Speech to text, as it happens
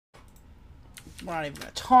We're not even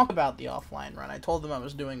gonna talk about the offline run. I told them I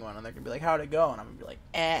was doing one, and they're gonna be like, "How'd it go?" And I'm gonna be like,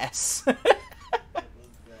 "Ass." It's a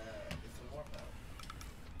warp out.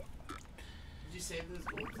 Did you save those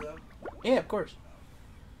golds though? Yeah, of course.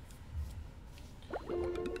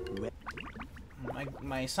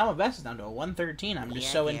 My sum of best is down to a 113. I'm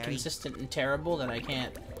just so inconsistent and terrible that I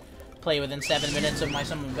can't play within 7 minutes of my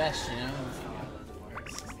sum of best, you know?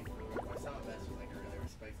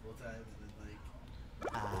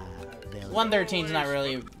 113 is not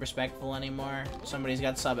really respectful anymore. Somebody's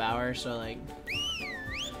got sub hour, so like,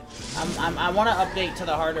 I want to update to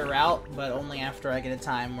the harder route, but only after I get a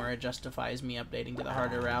time where it justifies me updating to the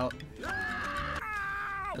harder route.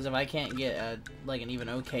 Because if I can't get like an even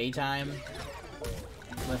okay time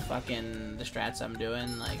with fucking the strats I'm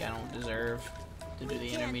doing, like I don't deserve to do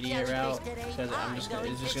the intermediate route. Because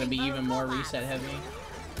it's just gonna be even more reset heavy.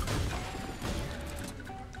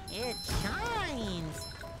 It shines.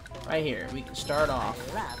 Right here, we can start off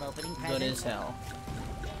good as hell.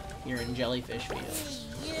 Here in Jellyfish Fields.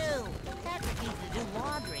 Hey, you! Patrick needs to do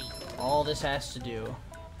laundry. All this has to do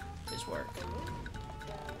is work.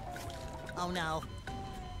 Oh no.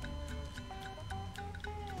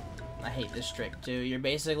 I hate this trick too. You're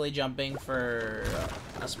basically jumping for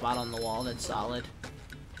a spot on the wall that's solid.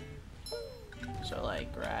 So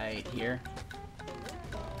like right here.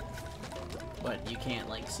 But you can't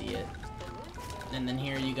like see it. And then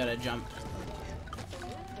here you gotta jump.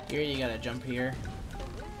 Here you gotta jump here.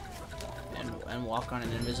 And walk on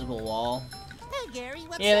an invisible wall. Hey Gary,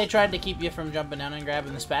 what's Yeah, they tried to keep you from jumping down and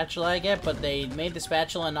grabbing the spatula, I get, but they made the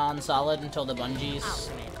spatula non-solid until the bungees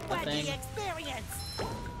a thing.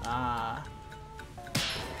 Ah.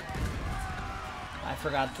 I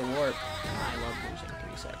forgot to warp. I love losing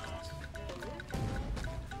 3 seconds.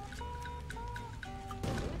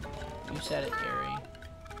 You said it, Gary.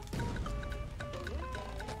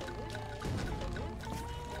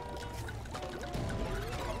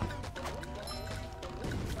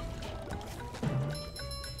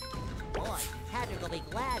 Patrick will be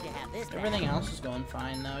glad to have this. Everything else is going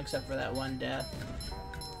fine though, except for that one death.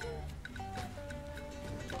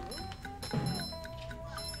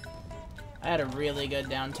 I had a really good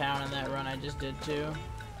downtown in that run I just did too.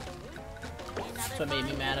 That's what made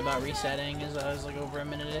me mad about resetting, is I was like over a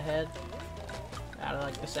minute ahead. Out of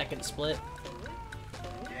like the second split.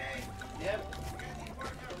 Yep.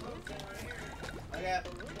 Okay.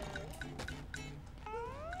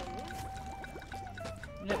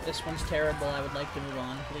 Yep, this one's terrible. I would like to move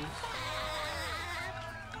on, please.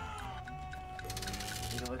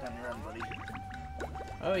 You can look on your own, buddy.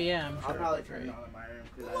 Oh yeah, I'm sure. I'll probably turn it on in my room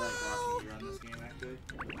because I like watching you run this game actually.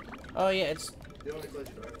 Oh yeah, it's... The only close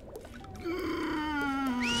your door.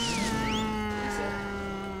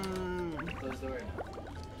 Close the door.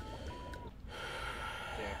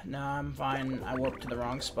 No, I'm fine. I warped to the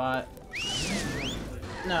wrong spot.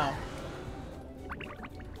 No.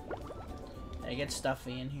 It gets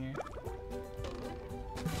stuffy in here.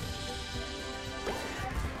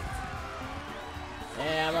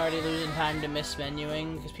 Yeah, I'm already losing time to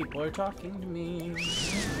mismenuing because people are talking to me.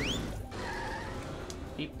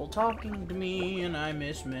 People talking to me and I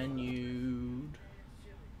mismenued.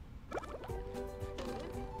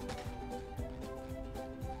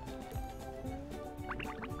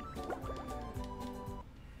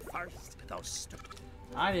 First, those stupid.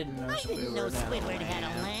 I didn't know Squidward had a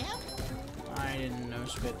lamp. I didn't know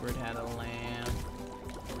Squidward had a lamp.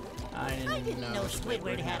 I didn't know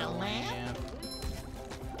Squidward had a lamp.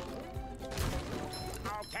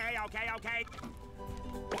 Okay.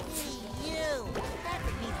 You!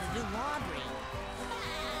 Patrick needs to do laundry.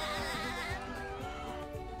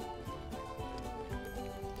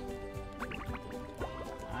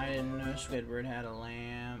 I didn't know Squidward had a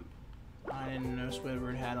lamp. I didn't know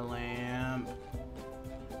Squidward had a lamp.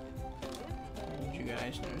 Did you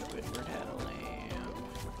guys know Squidward had a lamp?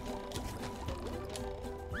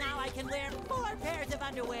 Now I can wear 4 pairs of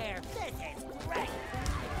underwear. This is great. I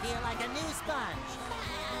feel like a new sponge.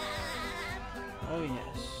 Oh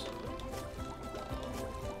yes.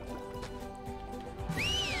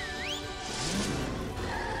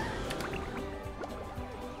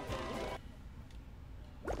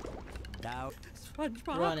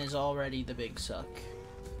 Run is already the big suck.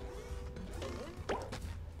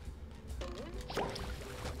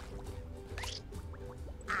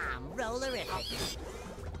 I'm rollerific.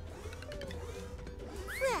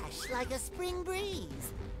 Fresh like a spring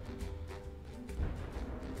breeze.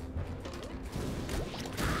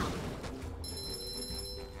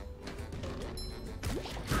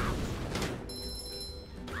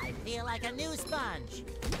 I feel like a new sponge.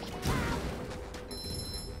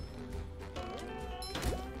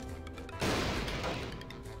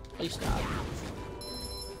 Please stop.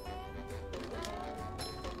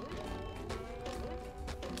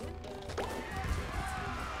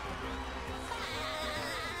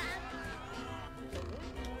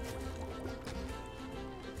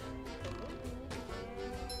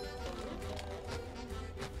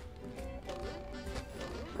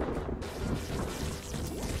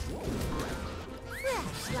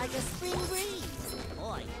 Fresh like a spring breeze.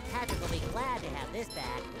 Boy, Patrick will be glad to have this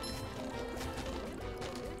back.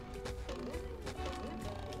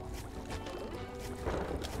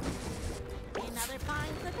 Another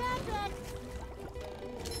find for Patrick.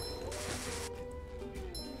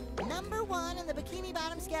 Number 1 in the Bikini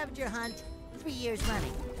Bottom scavenger hunt, 3 years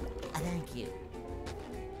running. Thank you.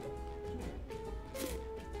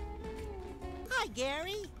 Hi,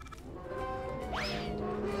 Gary.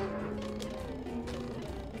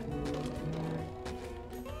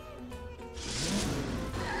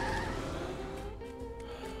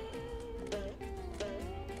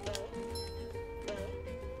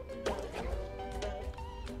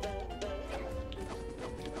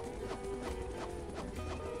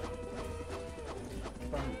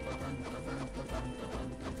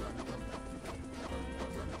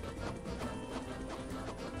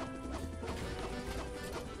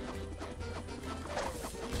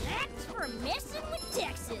 That's for messing with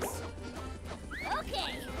Texas.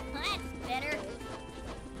 Okay, that's better.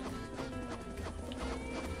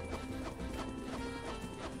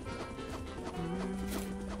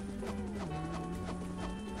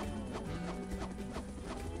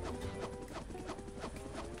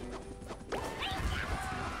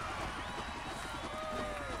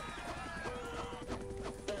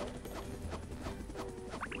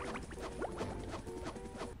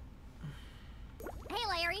 Hey,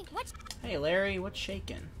 Larry, what's... Hey Larry, what's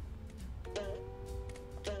shaking?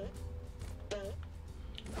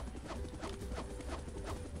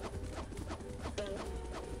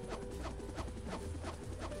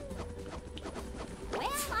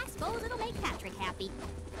 Well, I suppose it'll make Patrick happy.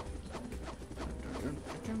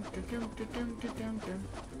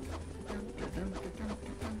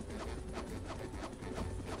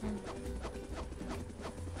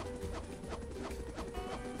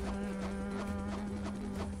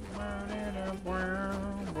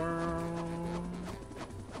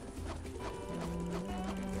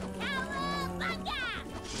 Cowabunga!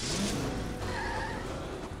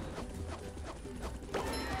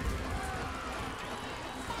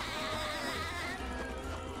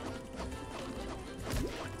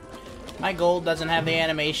 My gold doesn't have the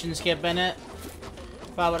animation skip in it.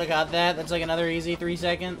 If I would have got that, that's like another easy 3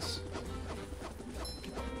 seconds.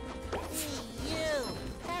 Hey, you.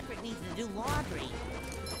 Patrick needs to do laundry.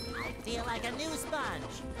 I feel like a new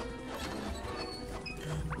sponge.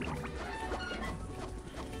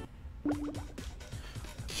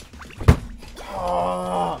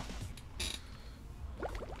 Oh.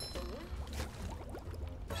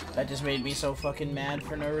 That just made me so fucking mad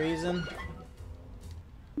for no reason.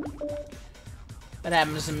 That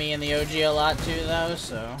happens to me in the OG a lot too, though,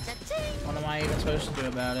 so what am I even supposed to do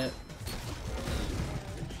about it?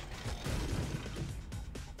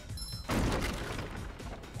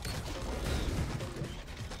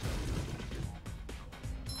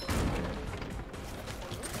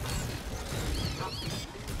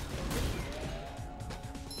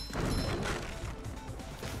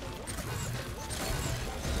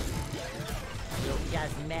 You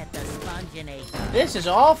just met the Sponginator. This is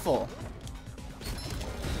awful.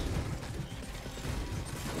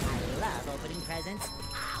 I love opening presents.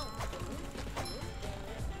 Ow!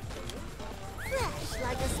 Fresh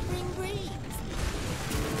like a spring breeze.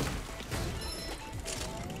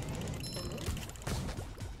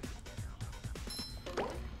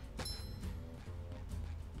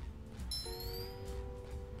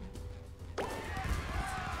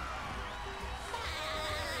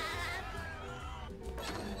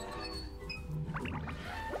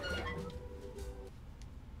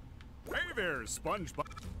 Hey there, Spongebob.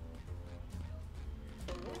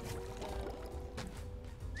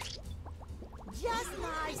 Just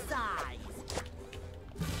my size.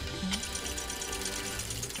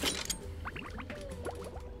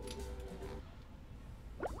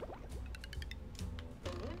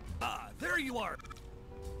 Ah, there you are.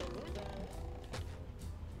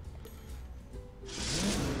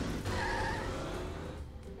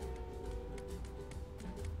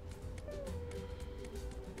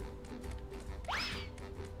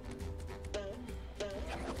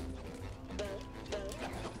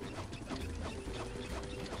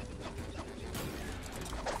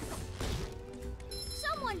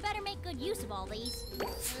 Someone better make good use of all these. Ooh,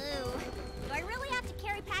 do I really have to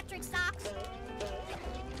carry Patrick's socks?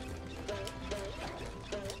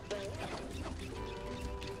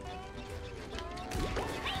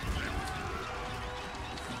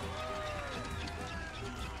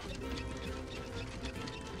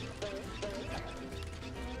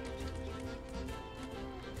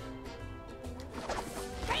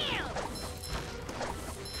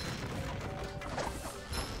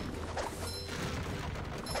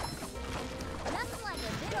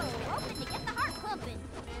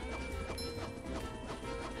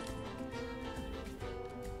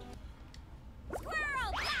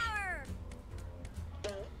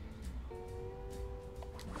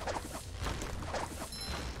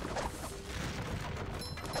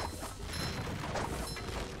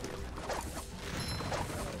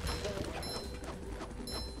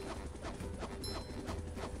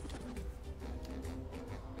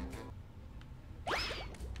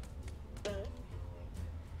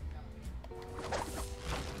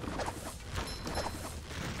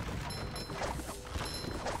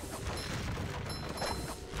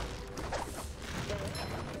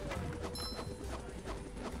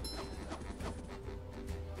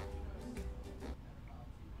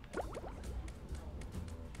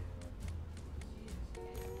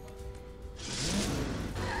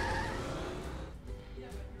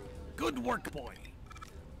 Good work, boy.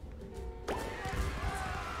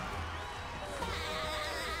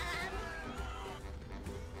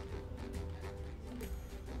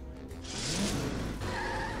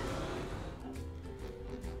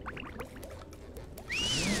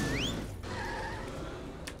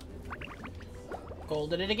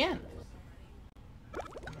 Golded it again.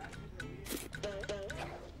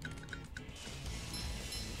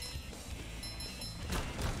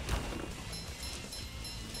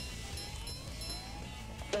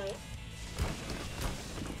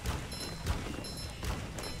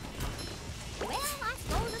 Well, I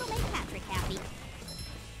suppose it'll make Patrick happy.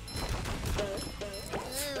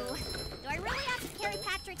 Ooh, do I really have to carry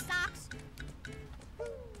Patrick's socks?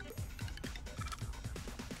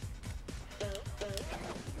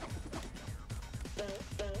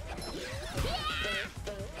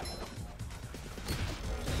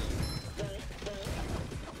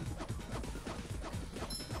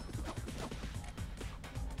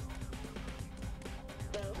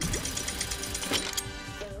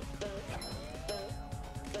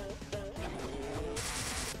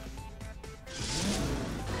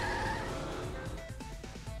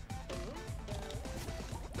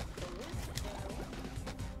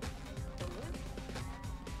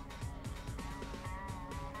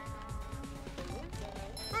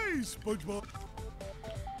 Hey, Spongebob.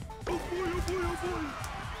 Oh boy, oh boy, oh boy.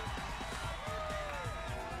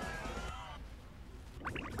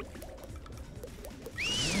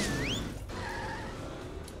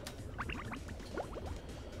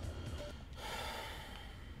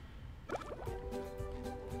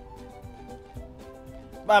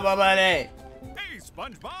 Bye bye buddy. Hey,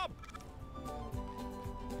 Spongebob.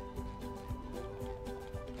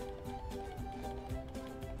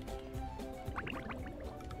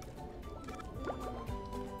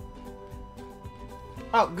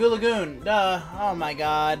 Oh, Goo Lagoon. Duh. Oh my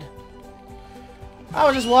god. I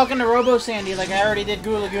was just walking to Robo Sandy like I already did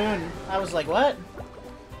Goo Lagoon. I was like, what?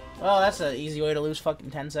 Well, that's an easy way to lose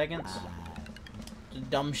fucking 10 seconds. Just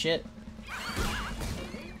dumb shit.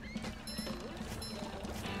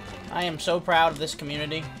 I am so proud of this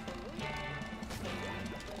community.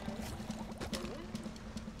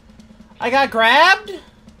 I got grabbed?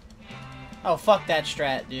 Oh, fuck that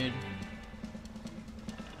strat, dude.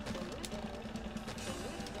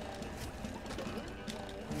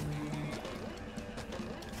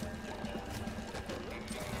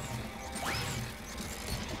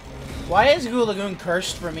 Why is Goo Lagoon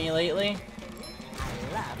cursed for me lately?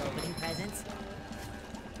 I love opening presents.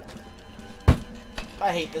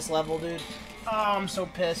 I hate this level, dude. Oh, I'm so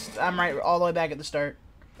pissed. I'm right all the way back at the start.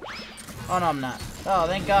 Oh, no, I'm not. Oh,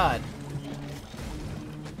 thank God.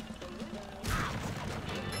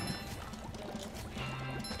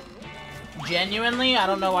 Genuinely, I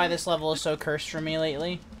don't know why this level is so cursed for me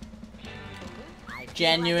lately.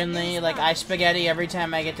 Genuinely, like, I spaghetti every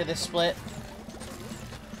time I get to this split.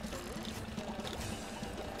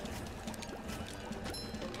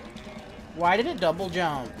 Why did it double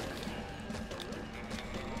jump?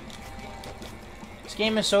 This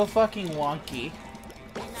game is so fucking wonky.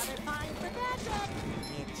 Another find for Patrick.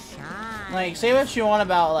 It shines. Like, say what you want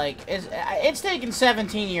about, like, it's taken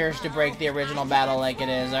 17 years to break the original battle like it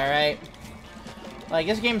is, alright? Like,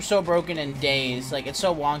 this game's so broken in days. Like, it's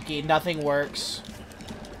so wonky, nothing works.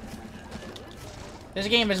 This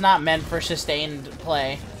game is not meant for sustained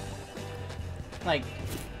play. Like,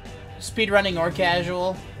 speedrunning or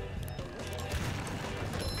casual.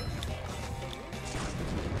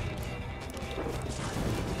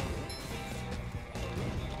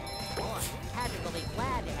 Boy, Patrick will be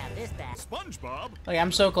glad to have this back. Spongebob. Like,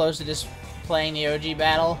 I'm so close to just playing the OG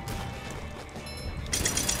battle.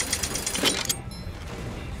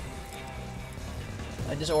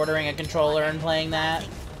 Like, just ordering a controller and playing that.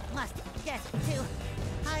 Must get to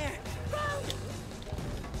higher ground.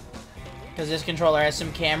 Because this controller has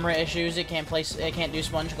some camera issues, it can't do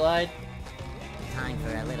Sponge Glide. Time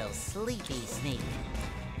for a little sleepy sneak.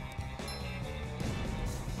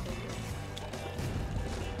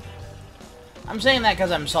 I'm saying that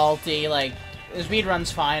because I'm salty, like, the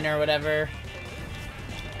speedrun's fine or whatever.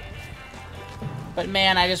 But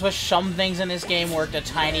man, I just wish some things in this game worked a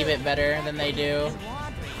tiny bit better than they do.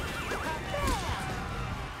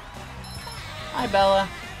 Hi, Bella.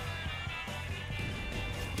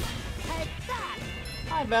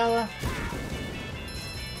 Hi, Bella.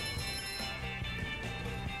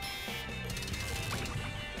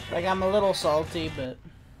 Like, I'm a little salty, but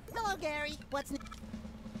Hello, Gary. What's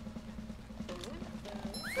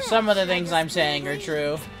some of the things I'm saying are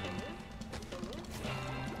true.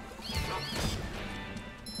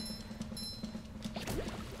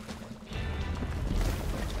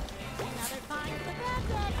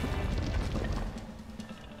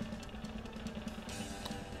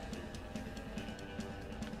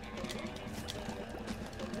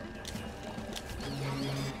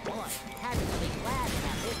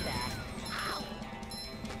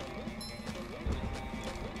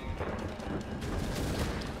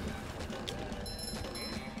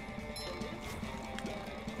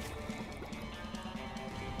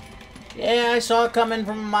 Yeah, I saw it coming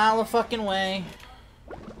from a mile of fucking way.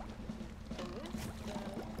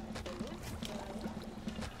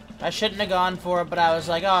 I shouldn't have gone for it, but I was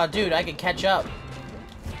like, oh, dude, I could catch up.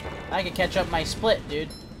 I could catch up my split, dude.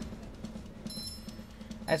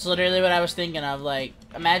 That's literally what I was thinking of. Like,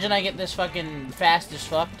 imagine I get this fucking fast as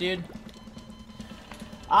fuck, dude.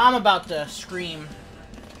 I'm about to scream.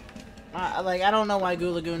 Like, I don't know why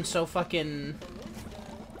Goo Lagoon's so fucking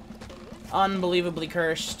unbelievably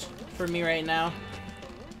cursed for me right now.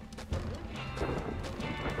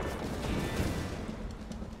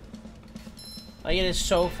 Like, it is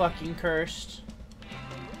so fucking cursed.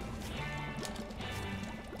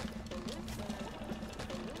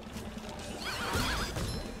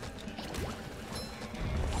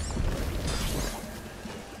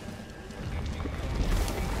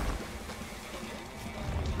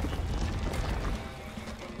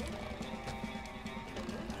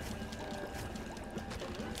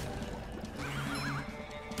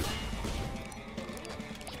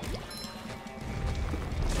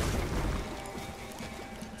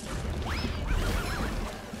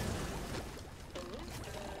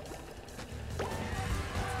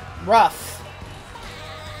 Rough.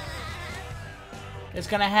 It's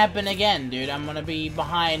gonna happen again, dude. I'm gonna be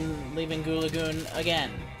behind leaving Goo Lagoon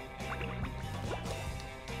again.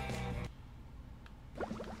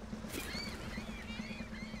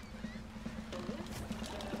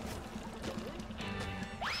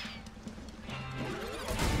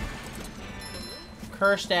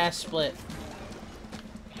 Cursed ass split.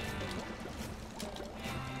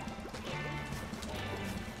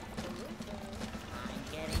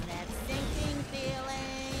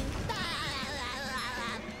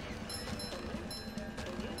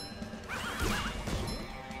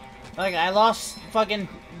 Like, I lost fucking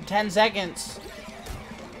 10 seconds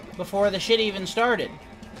before the shit even started.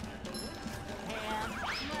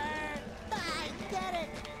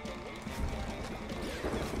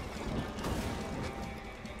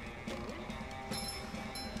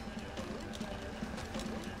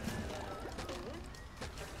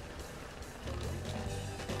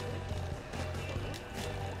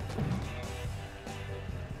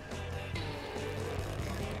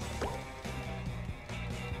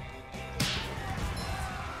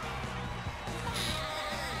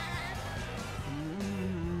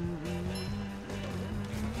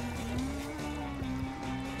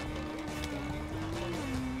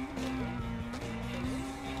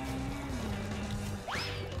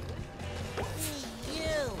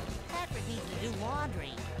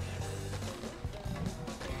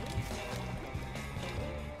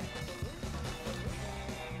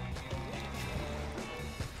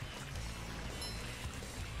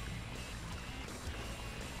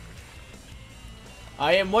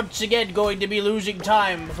 I am once again going to be losing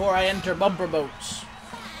time before I enter bumper boats.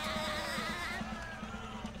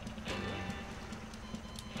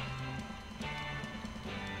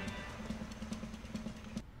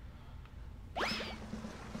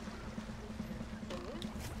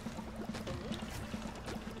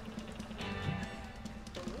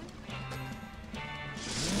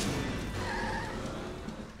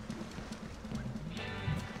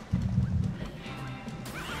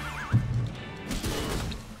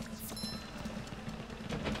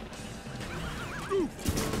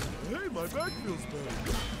 Hey, my back feels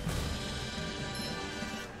better.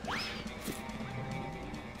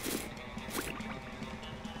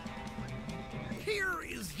 Here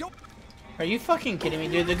is your... Are you fucking kidding me,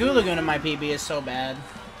 dude? The Goo Lagoon in my PB is so bad.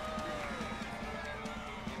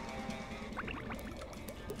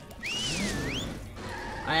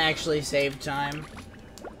 I actually saved time.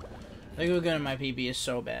 The Goo Lagoon in my PB is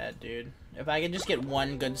so bad, dude. If I could just get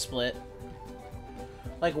one good split.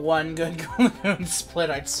 Like, one good Goo Lagoon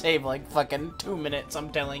split, I'd save, like, fucking 2 minutes,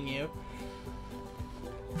 I'm telling you.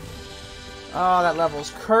 Oh, that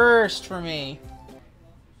level's cursed for me.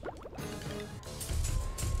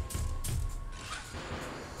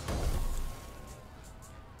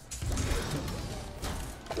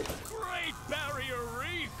 Great Barrier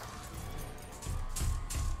Reef!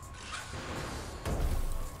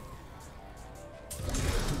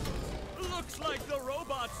 Looks like the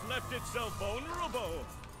robots left itself vulnerable.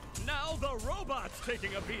 Now the robot's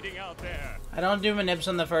taking a beating out there. I don't do manips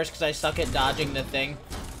on the first because I suck at dodging the thing.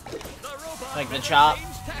 The Like the chop.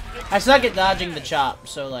 I suck at dodging the chop,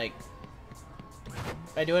 so like...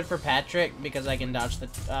 I do it for Patrick because I can dodge the...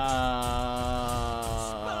 The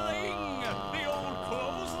old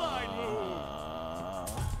clothesline move.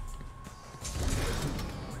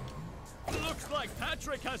 Looks like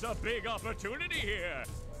Patrick has a big opportunity here.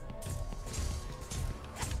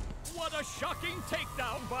 What a shocking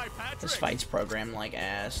takedown by Patrick! This fight's programmed like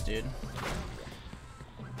ass, dude.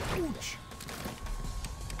 Ouch.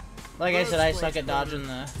 Like I said, I suck at dodging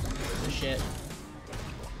the shit.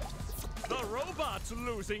 The robot's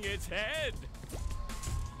losing its head.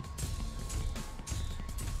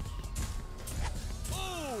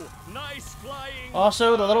 Oh, nice flying.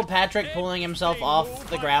 Also, the little Patrick pulling himself off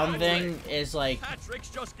the ground thing is like Patrick's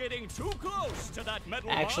just getting too close to that metal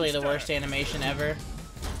actually the monster. worst animation ever.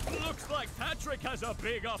 Looks like Patrick has a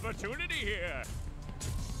big opportunity here.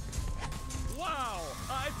 Wow,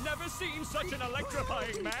 I've never seen such an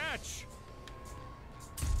electrifying match.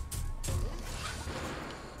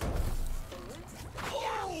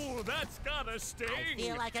 Oh, that's gotta sting. I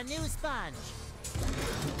feel like a new sponge.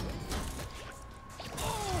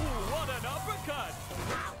 Oh, what an uppercut.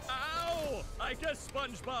 Ow, I guess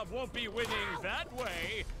Spongebob won't be winning that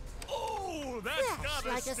way. Oh, that's Fresh gotta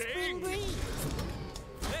like a sting. spring breeze.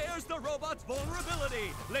 There's the robot's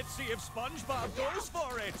vulnerability. Let's see if Spongebob goes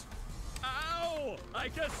for it. Ow! I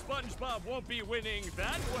guess Spongebob won't be winning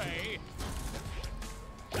that way.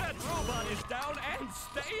 That robot is down and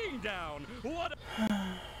staying down. What a...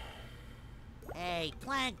 Hey,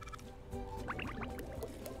 Plank.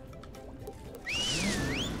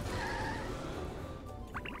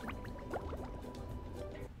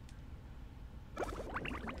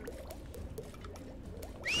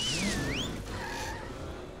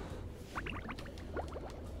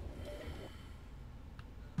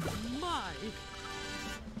 My...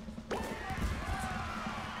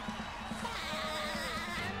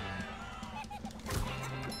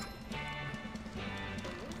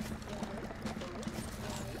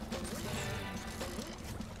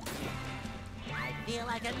 I feel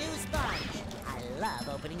like a new sponge. I love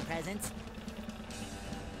opening presents.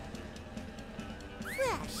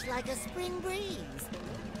 Fresh like a spring breeze.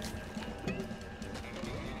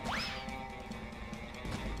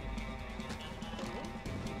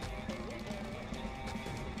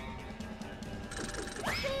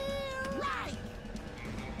 Right.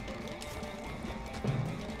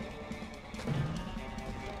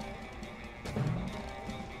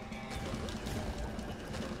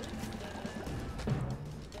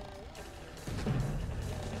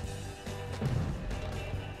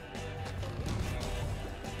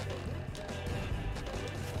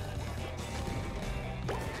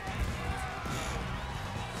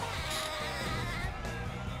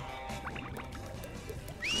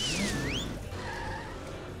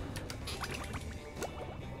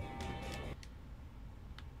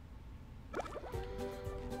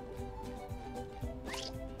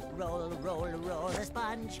 Roll, roll, roll a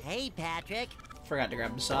sponge. Hey, Patrick. Forgot to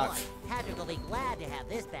grab the sock. Boy, Patrick will be glad to have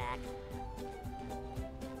this back.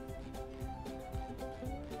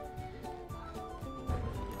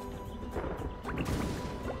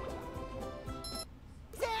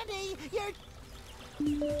 Sandy, you're...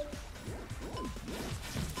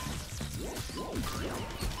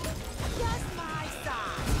 Just my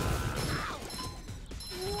size.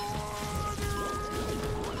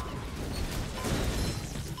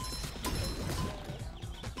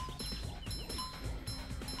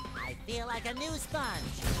 I feel like a new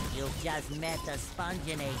sponge. You've just met the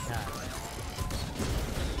Sponginator.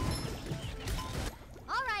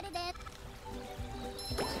 Alrighty then.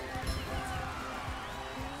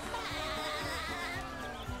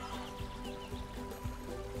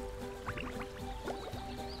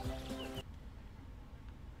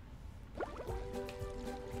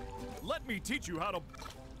 Let me teach you how to...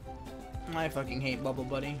 I fucking hate Bubble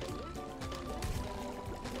Buddy.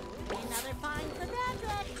 Another find for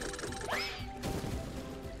Patrick.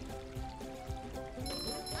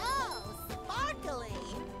 Oh, sparkly.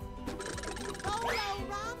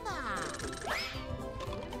 Bolorama.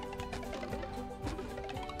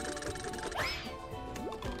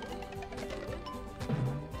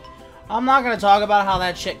 I'm not gonna talk about how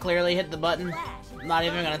that shit clearly hit the button. Fresh. I'm not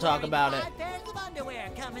even gonna talk about it. 5 pairs of underwear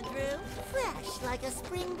coming through. Fresh like a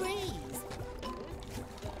spring breeze.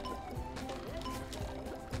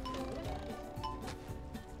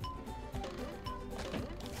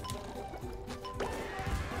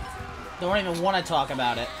 Don't even want to talk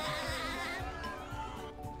about it.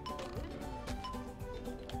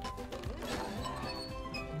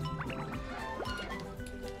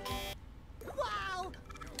 Wow.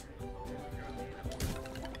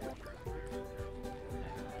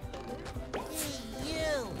 Hey,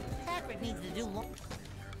 you. Patrick needs to do more.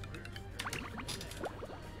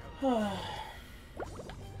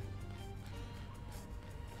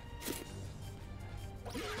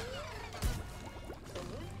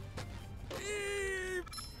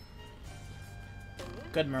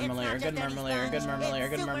 Good Murmulator, good Murmulator, good Murmulator,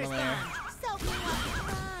 good Murmulator. Soaking up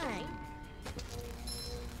fine.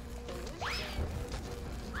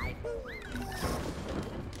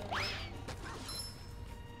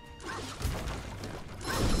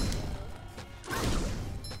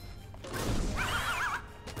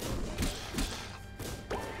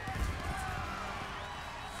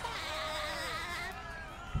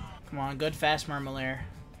 Come on, good fast Murmulator.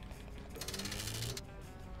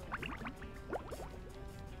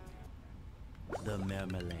 The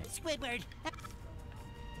Marmalade. Squidward.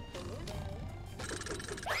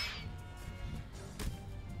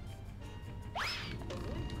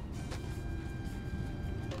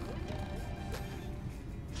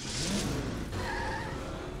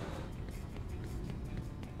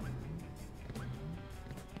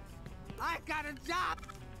 I got a job!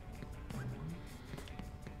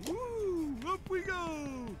 Woo! Up we go!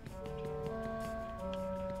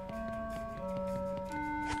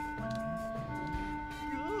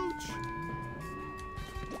 Ouch!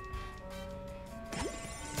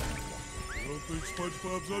 I don't think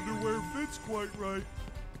SpongeBob's underwear fits quite right.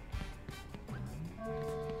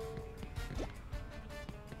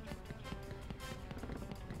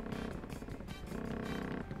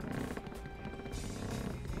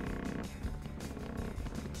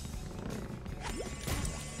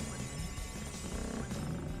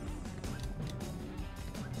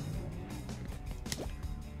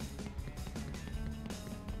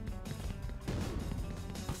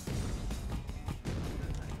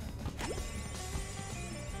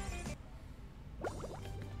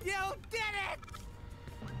 You did it!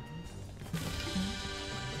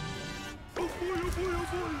 Oh boy, oh boy, oh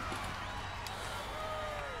boy!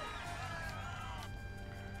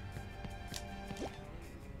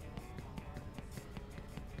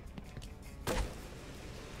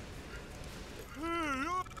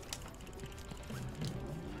 Hey,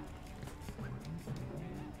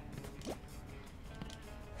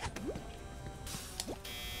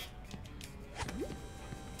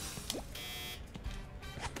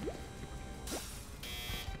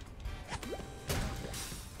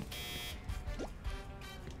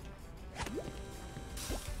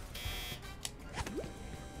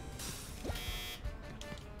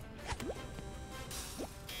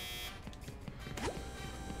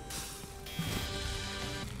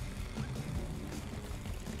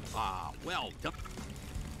 Ah, well done.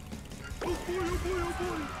 oh boy, oh boy, oh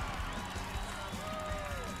boy!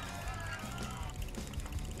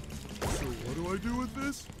 So what do I do with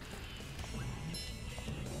this?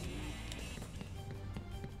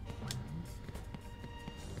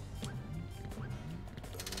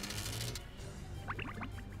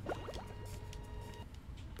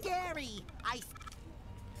 Gary,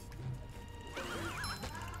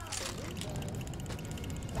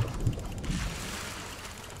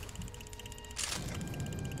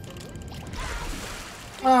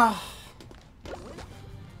 Ah.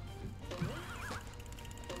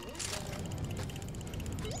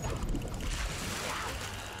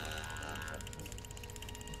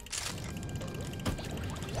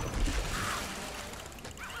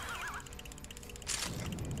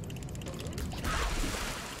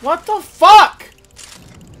 What the fuck?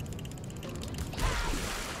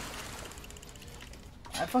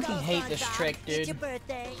 I fucking hate this trick, It's your dude.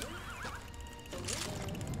 birthday.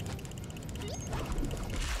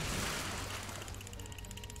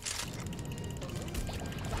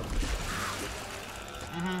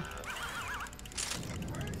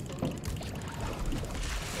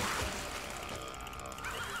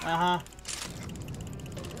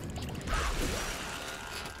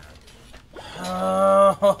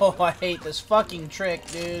 Oh, I hate this fucking trick,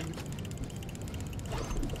 dude.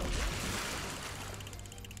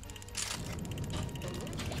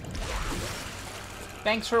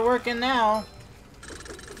 Thanks for working now.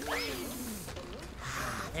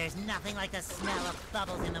 There's nothing like the smell of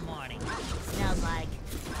bubbles in the morning. Smells like...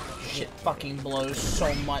 Shit fucking blows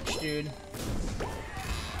so much, dude.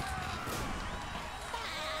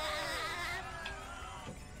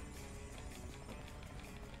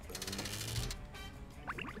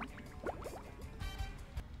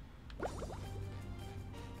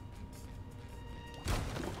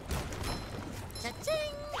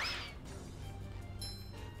 Cha-ching!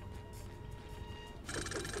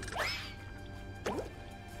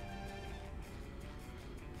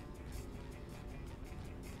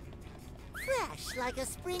 Fresh like a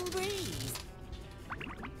spring breeze.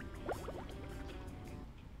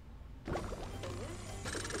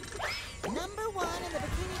 Number 1 in the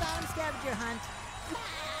Bikini Bottom scavenger hunt.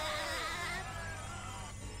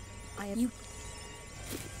 I am... You...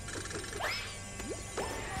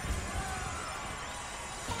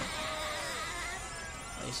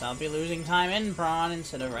 Guess I'll be losing time in prawn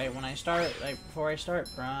instead of right when I start, like before I start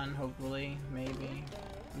prawn, hopefully, maybe.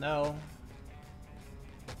 No.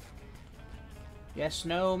 Yes,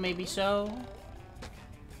 no, maybe so.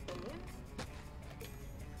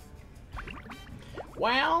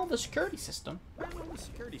 Well, the security system. Well, the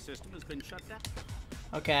security system has been shut down.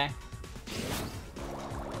 Okay.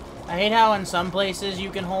 I hate how in some places you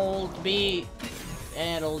can hold B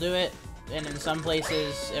and it'll do it, and in some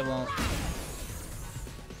places it won't.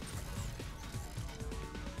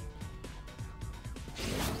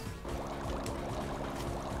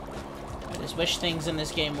 I just wish things in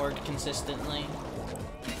this game worked consistently.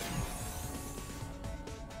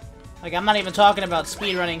 Like, I'm not even talking about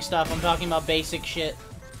speedrunning stuff, I'm talking about basic shit.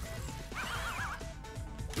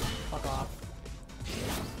 Fuck off.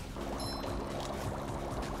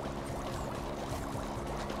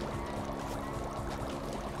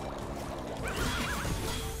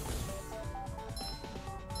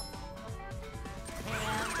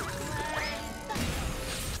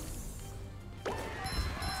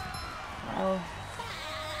 Well,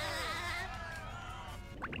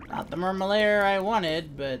 not the Murmelaire I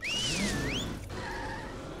wanted, but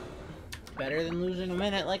better than losing a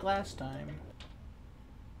minute like last time.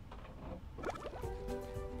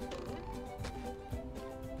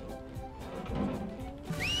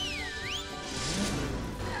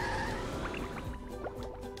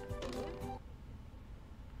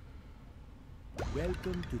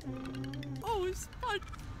 Welcome to... Oh, it's fun.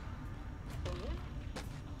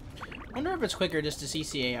 I wonder if it's quicker just to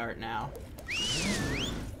CCA art now.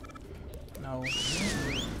 No.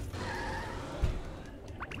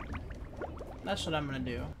 That's what I'm gonna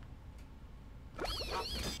do.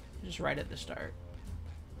 Just right at the start.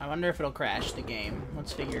 I wonder if it'll crash the game.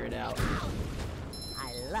 Let's figure it out.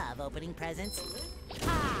 I love opening presents.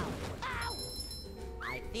 Ow! Ow!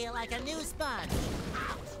 I feel like a new sponge.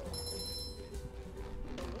 Ouch!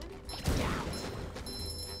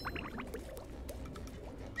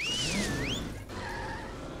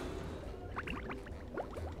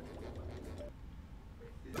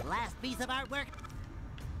 Last piece of artwork.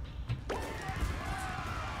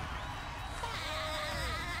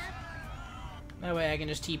 That way I can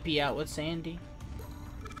just TP out with Sandy.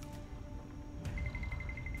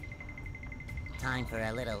 Time for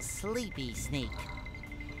a little sleepy sneak.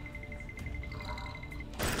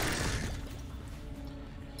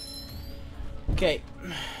 Okay.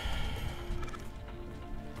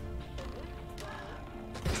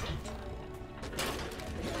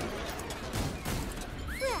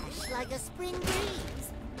 Fresh like a spring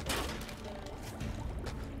breeze.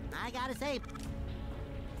 I gotta say,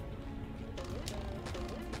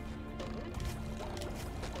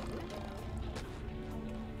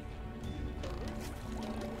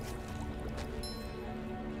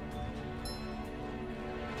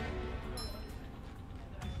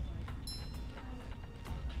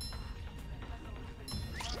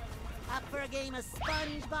 up for a game of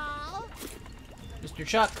Spongebob? Mr.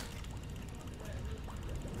 Chuck.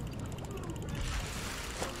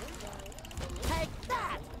 Take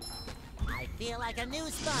that! I feel like a new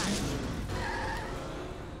sponge.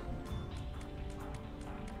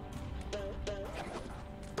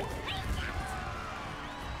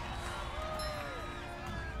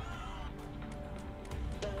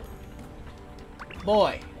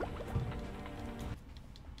 Boy.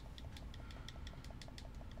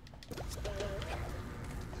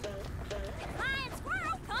 Lion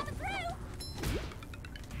squirrel coming through.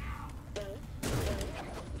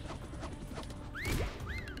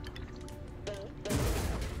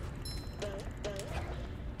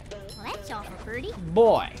 Well, that's awful pretty.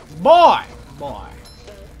 Boy. Boy. Boy.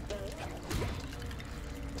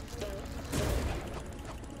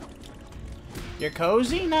 You're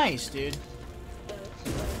cozy? Nice, dude.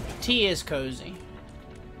 Tea is cozy.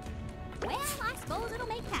 Well, I suppose it'll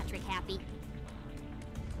make Patrick happy.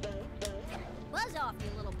 Buzz off,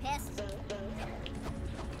 you little pest.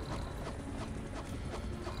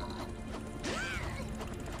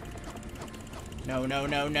 No, no,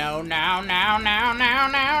 no, no, no, no, no, no,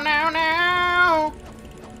 no, no, no.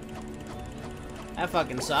 That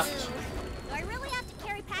fucking sucked. Do I really have to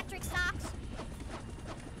carry Patrick's socks?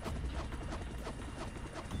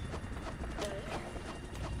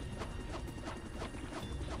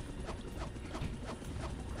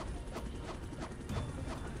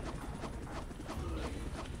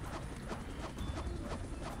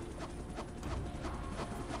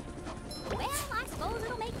 Well, I suppose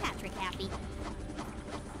it'll make Patrick happy.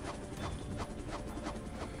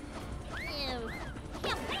 Ew.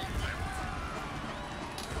 Can't wait.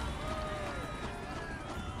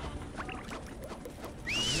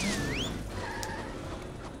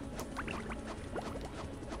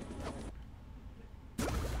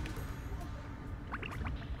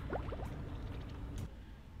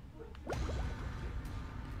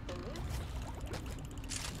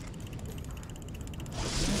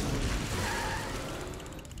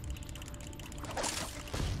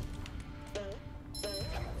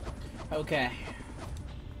 Okay.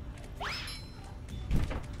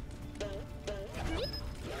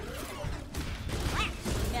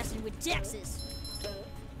 Messing with Texas.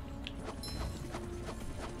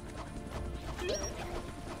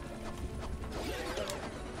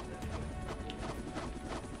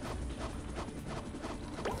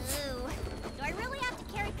 Ooh, do I really have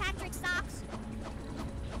to carry Patrick's socks?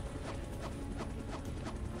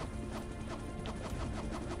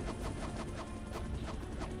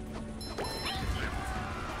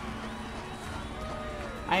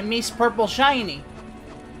 I miss purple shiny.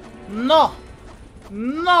 No!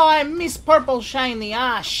 No, I miss purple shiny.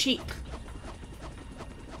 Ah, shit.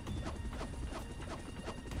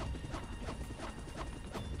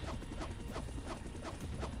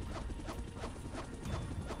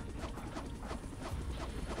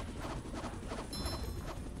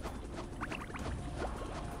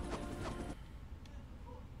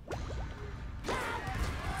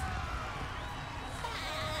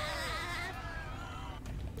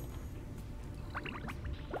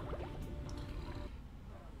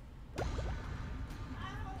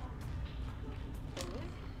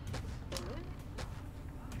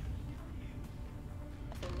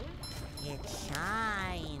 It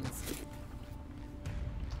shines.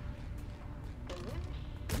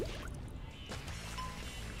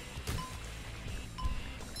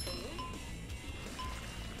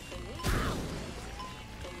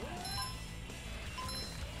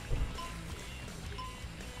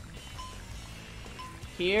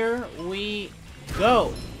 Here we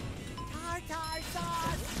go. Tartar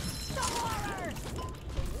sauce! Door!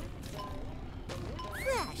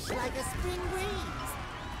 Fresh like a spring breeze.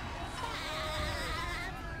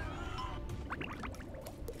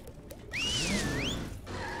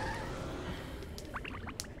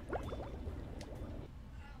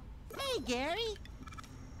 Hey, Gary.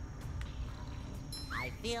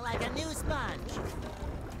 I feel like a new sponge.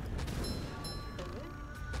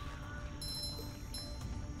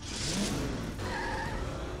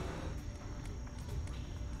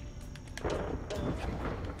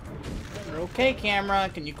 Okay, camera,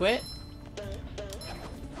 can you quit?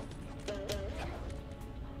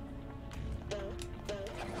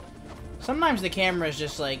 Sometimes the camera is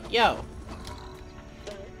just like, yo.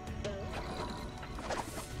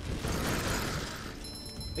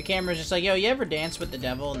 The camera's just like, yo, you ever dance with the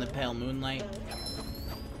devil in the pale moonlight?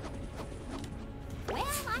 Well,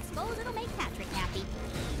 I suppose it'll make Patrick happy.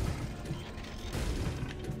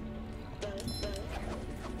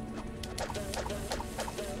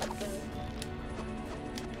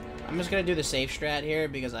 I'm just gonna do the safe strat here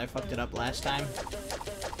because I fucked it up last time.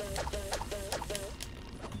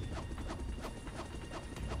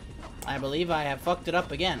 I believe I have fucked it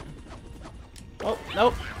up again. Oh,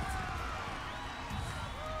 nope.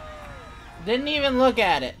 Didn't even look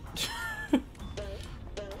at it.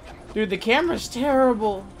 Dude, the camera's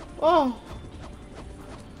terrible. Oh.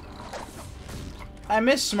 I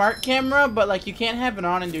miss smart camera, but like you can't have it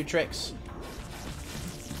on and do tricks.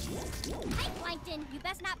 Hey, Plankton, you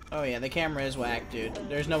best not. Oh yeah, the camera is whack, dude.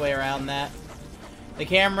 There's no way around that. The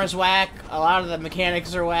camera's whack. A lot of the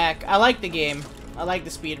mechanics are whack. I like the game. I like the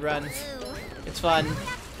speedrun. Ooh. It's fun.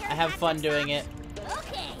 I have fun doing it.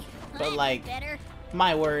 Okay. But I'm like, better.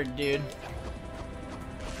 my word, dude.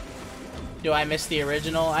 Do I miss the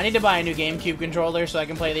original? I need to buy a new GameCube controller so I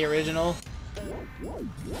can play the original.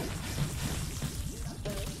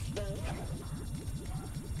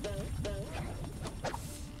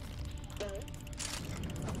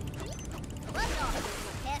 What's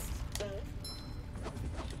off, pest?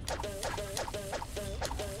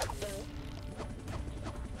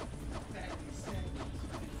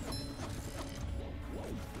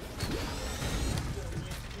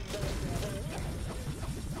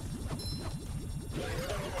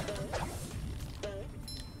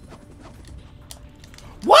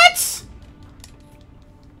 What?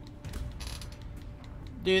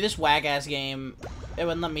 Dude, this whack-ass game, it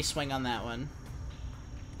wouldn't let me swing on that one.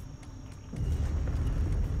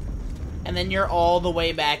 And then you're all the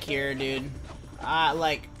way back here, dude.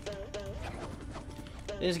 Like,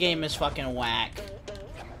 this game is fucking whack.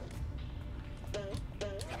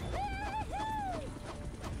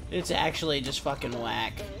 It's actually just fucking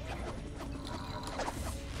whack.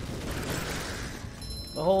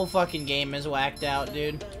 The whole fucking game is whacked out,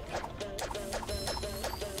 dude.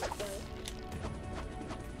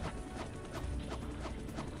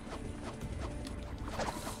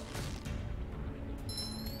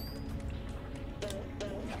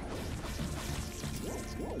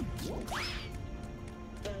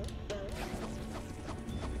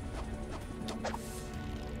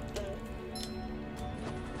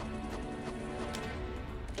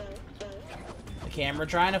 Camera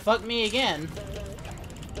trying to fuck me again.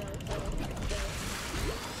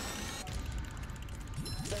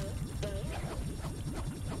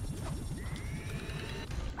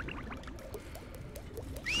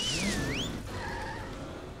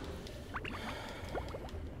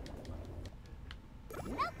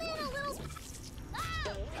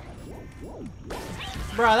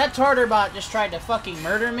 Bro, that tartar bot just tried to fucking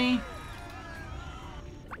murder me.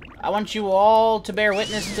 I want you all to bear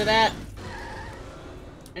witness to that.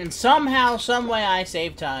 And somehow, someway, I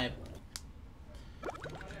saved time.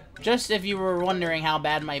 Just if you were wondering how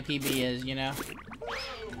bad my PB is, you know?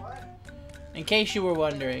 In case you were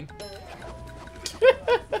wondering. Ew.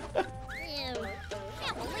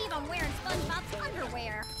 Can't believe I'm wearing SpongeBob's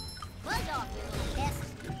underwear. Buzz off, you little pest.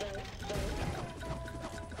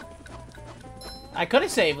 I could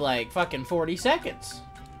have saved, like, fucking 40 seconds.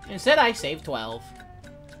 Instead, I saved 12.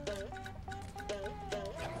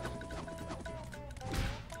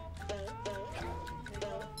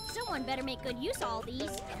 Someone better make good use of all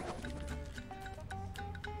these.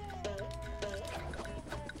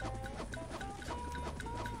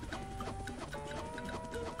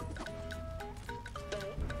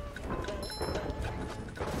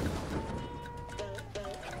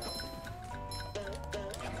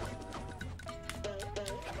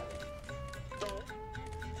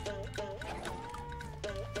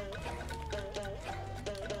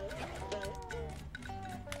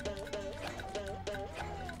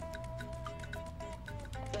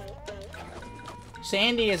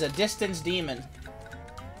 Sandy is a distance demon.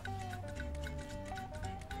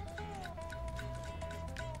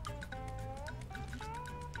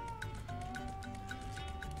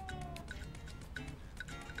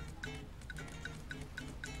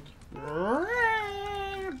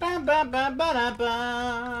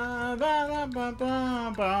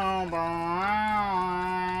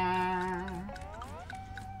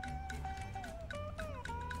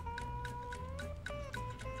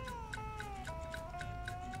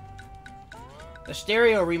 The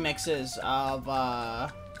stereo remixes of,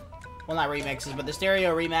 well, not remixes, but the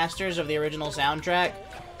stereo remasters of the original soundtrack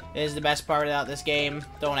is the best part about this game.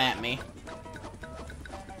 Don't at me.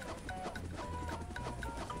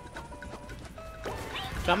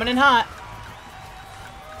 Coming in hot.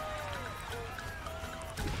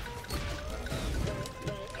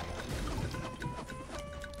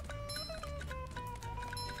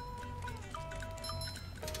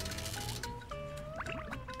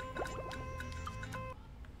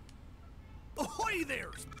 Ahoy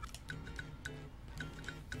there!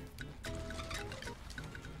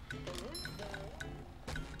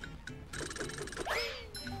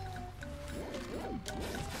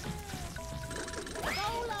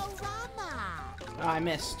 Oh, I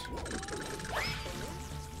missed.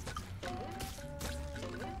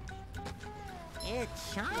 It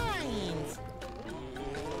shines.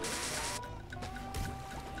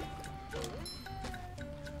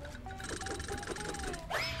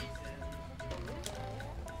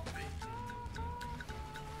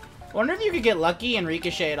 I wonder if you could get lucky and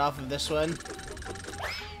ricochet it off of this one.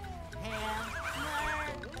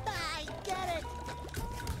 I get it.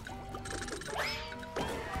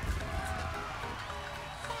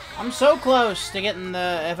 I'm so close to getting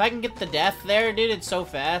the... If I can get the death there, dude, it's so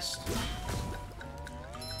fast.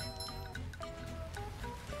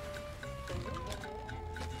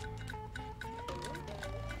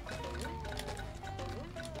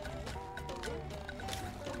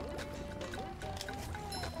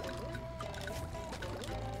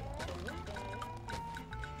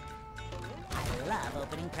 I love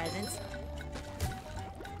opening presents.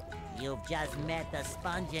 You've just met the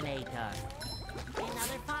Sponginator.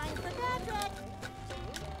 Another find for Patrick.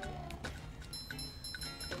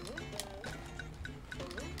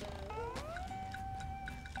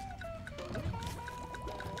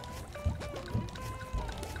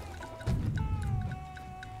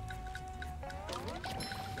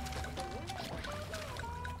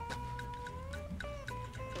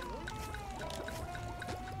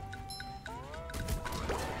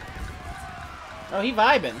 Oh, he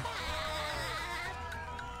vibing.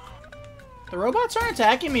 The robots aren't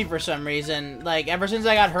attacking me for some reason. Like, ever since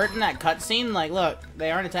I got hurt in that cutscene, like, look,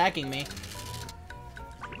 they aren't attacking me.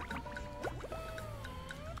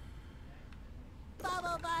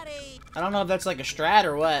 Bubble Buddy. I don't know if that's like a strat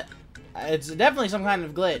or what. It's definitely some kind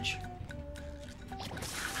of glitch.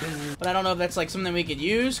 But I don't know if that's like something we could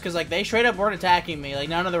use, because like they straight up weren't attacking me. Like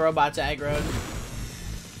none of the robots aggroed.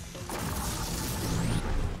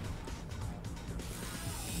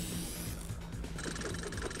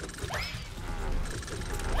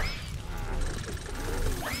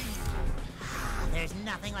 There's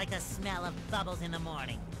nothing like the smell of bubbles in the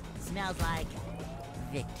morning. Smells like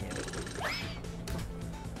victory.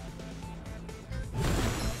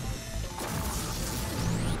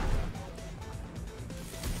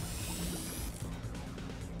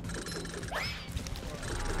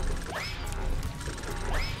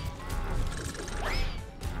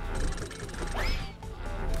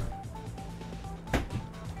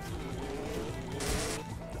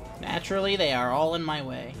 Naturally, they are all in my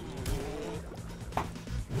way.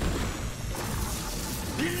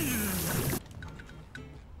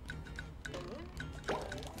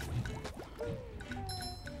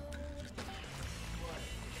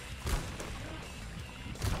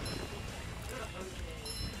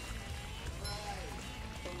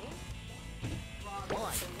 Boy,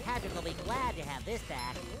 Patrick will be glad to have this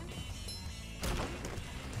back.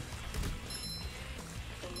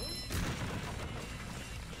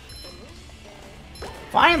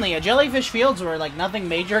 Finally, a jellyfish fields where like nothing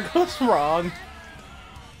major goes wrong.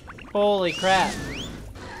 Holy crap.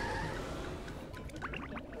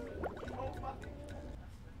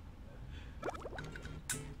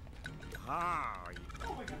 Ah,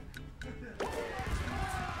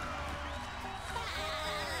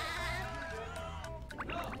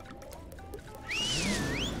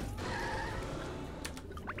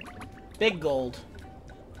 Big gold.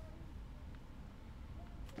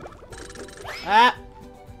 Ah!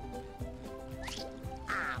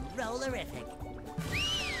 I'm rollerific.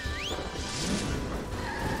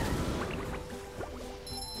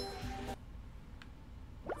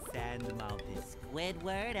 Sandmouth is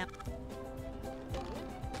Squidward up.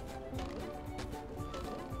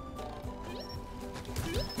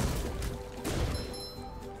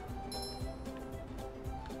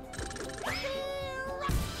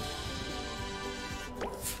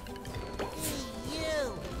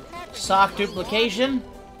 You. Sock duplication.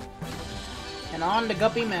 And on to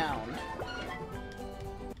Guppy Mound.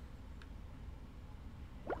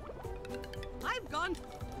 I'm gone.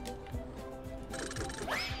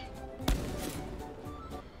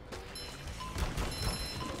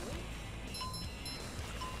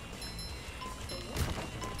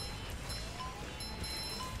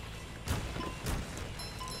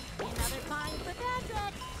 Another find for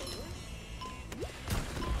Patrick.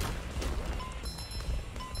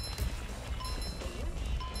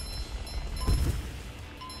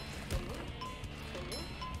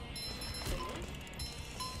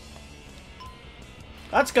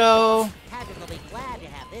 Let's go. Patrick will be glad to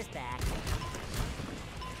have this back.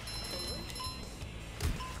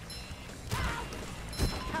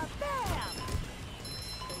 Kabam!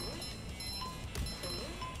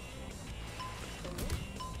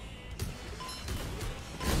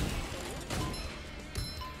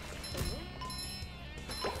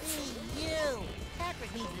 Hey, you!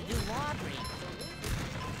 Patrick needs to do laundry.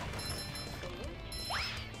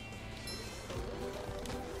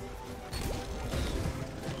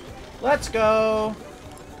 Let's go.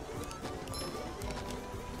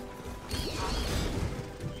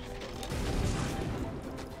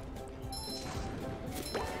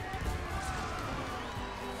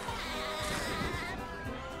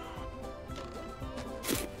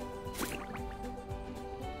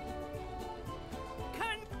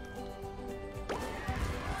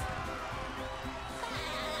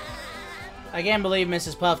 I can't believe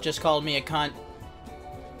Mrs. Puff just called me a cunt.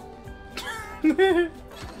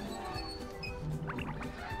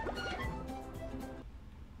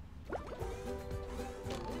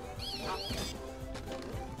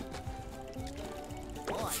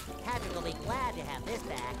 Boy, Patrick will be glad to have this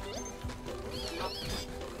back.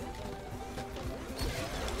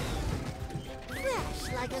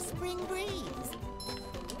 Fresh like a spring breeze.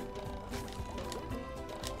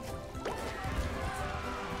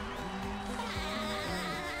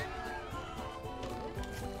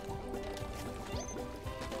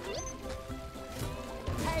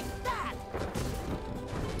 Take that!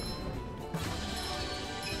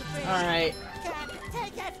 Alright.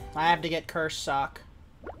 Take it! I have to get Cursed Sock.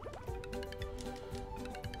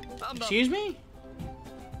 Excuse me?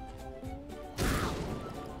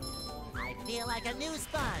 I feel like a new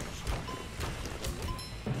sponge.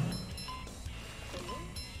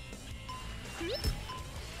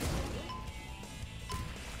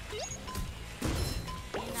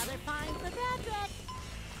 Another find for Patrick.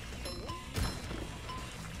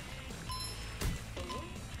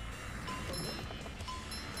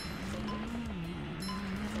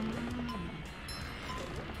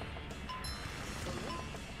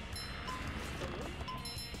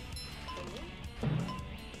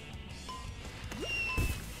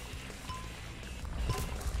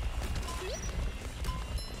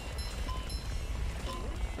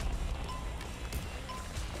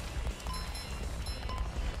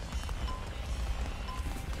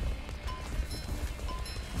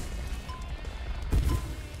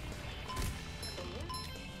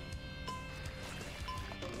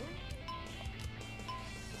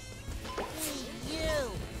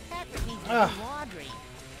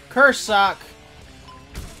 Curse sock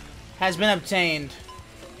has been obtained.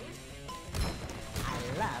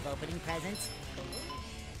 I love opening presents.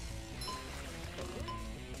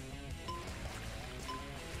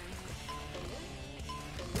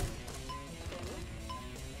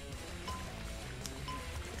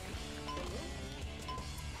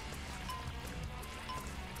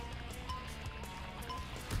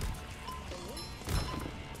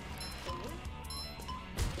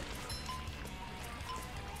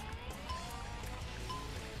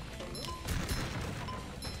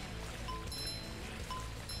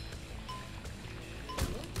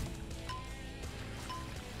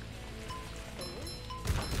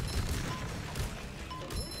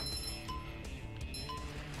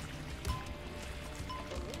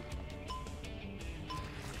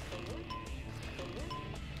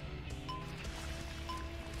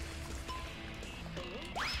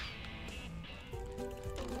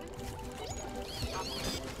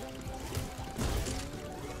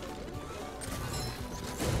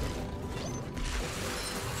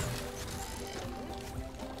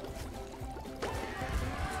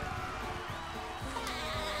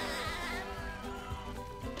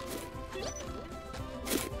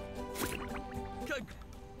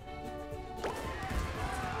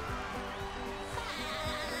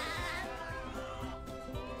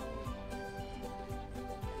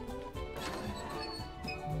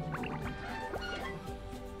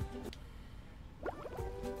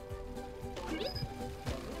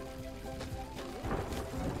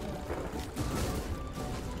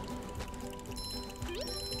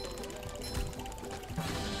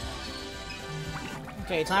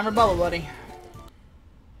 Okay, time for Bubble Buddy.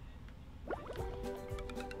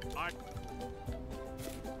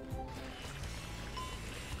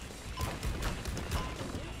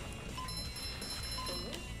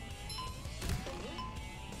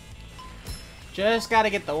 Just gotta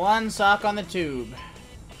get the one sock on the tube.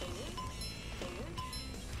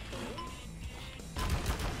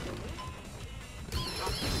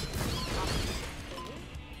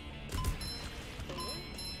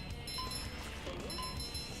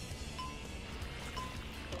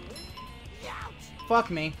 Fuck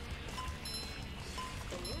me.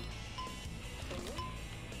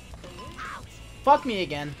 Fuck me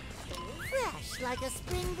again. Fresh like a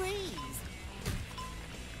spring breeze.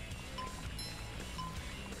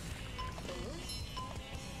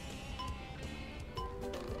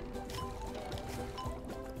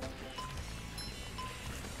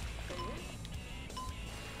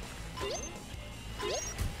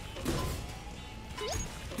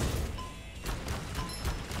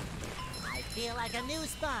 Feel like a new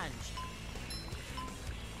sponge.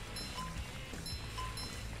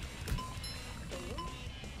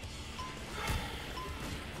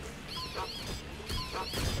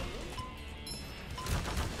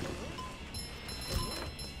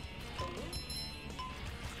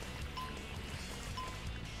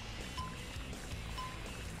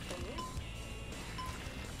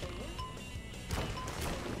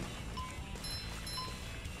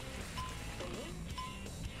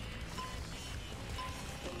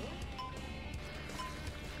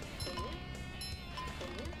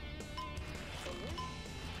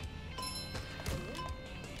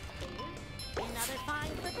 Another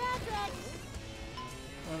find for Patrick.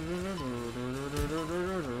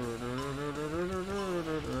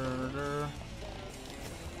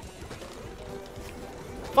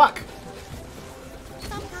 Fuck!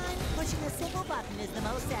 Sometimes pushing a simple button is the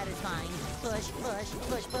most satisfying. Push, push,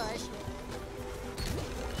 push, push.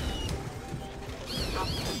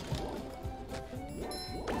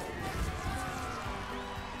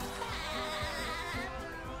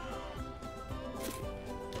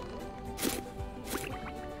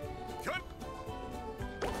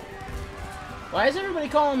 Why is everybody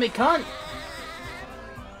calling me cunt?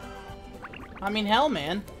 I mean, hell,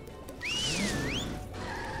 man.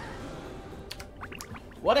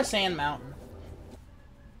 What a sand mountain.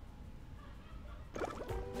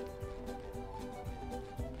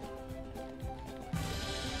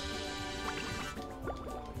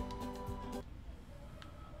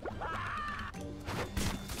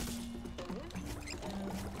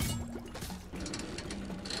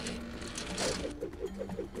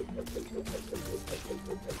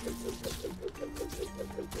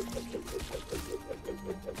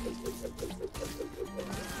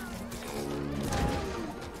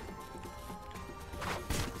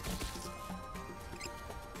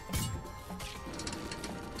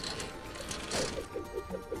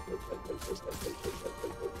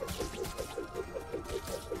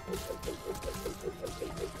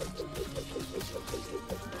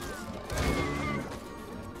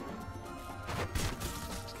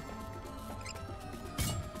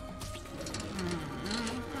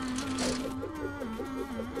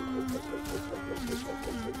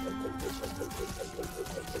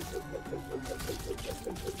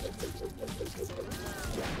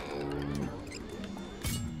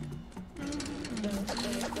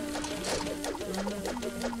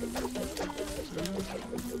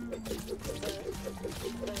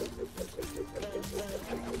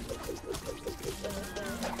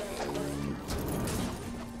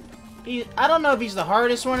 I don't know if he's the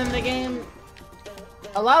hardest one in the game.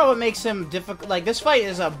 A lot of what makes him difficult, like this fight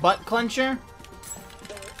is a butt clencher,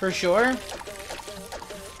 for sure.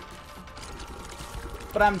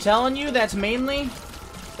 But I'm telling you, that's mainly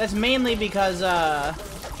because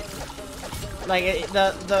like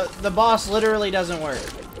the boss literally doesn't work.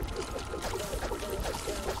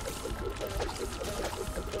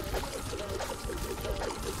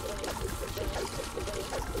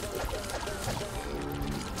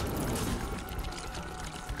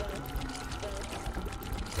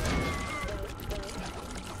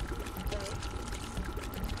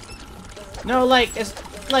 No, like, it's,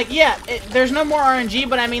 like, yeah, there's no more RNG,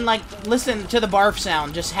 but I mean, like, listen to the barf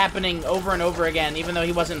sound just happening over and over again, even though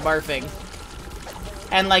he wasn't barfing.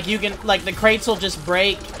 And, like, you can, like, the crates will just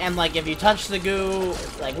break, and, like, if you touch the goo,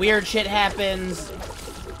 like, weird shit happens.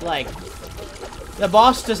 Like, the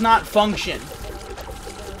boss does not function.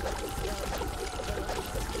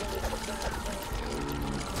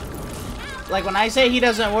 Like, when I say he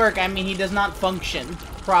doesn't work, I mean he does not function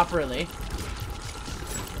properly.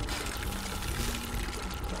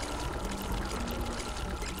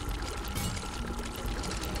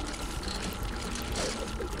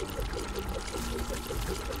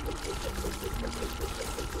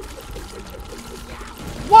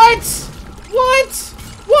 What? What?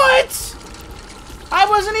 What? I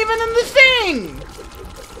wasn't even in the thing!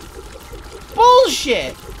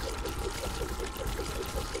 Bullshit!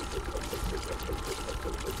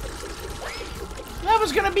 That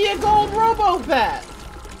was gonna be a gold Robo-Pat!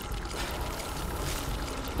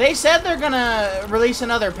 They said they're gonna release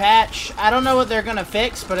another patch. I don't know what they're gonna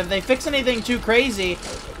fix, but if they fix anything too crazy,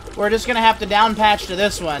 we're just gonna have to down patch to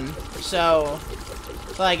this one. So,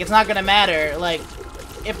 like, it's not gonna matter. Like,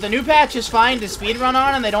 if the new patch is fine to speedrun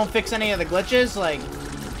on and they don't fix any of the glitches, like,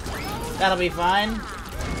 that'll be fine.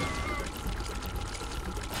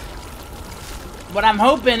 What I'm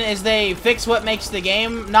hoping is they fix what makes the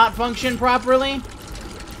game not function properly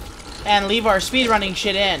and leave our speedrunning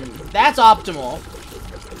shit in. That's optimal.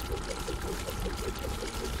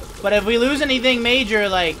 But if we lose anything major,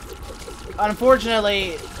 like,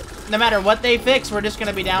 unfortunately, no matter what they fix, we're just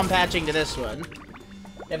gonna be down patching to this one.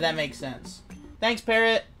 If that makes sense. Thanks,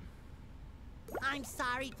 Parrot. I'm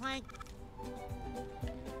sorry, Plank.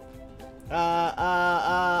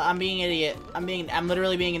 I'm being an idiot. I'm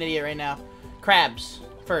literally being an idiot right now. Crabs,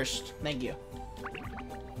 first. Thank you.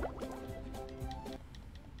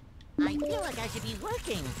 I feel like I should be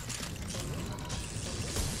working.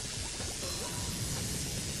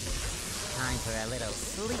 Time for a little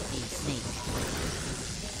sleepy sneak.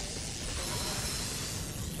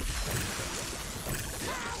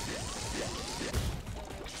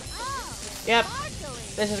 Yep.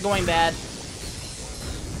 This is going bad.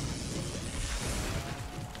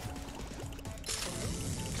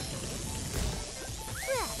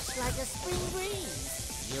 Fresh like a spring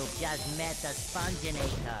breeze. You've just met the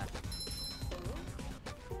Sponginator.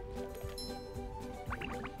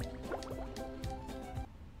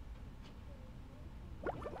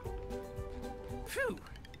 Phew.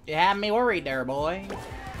 You had me worried there, boy.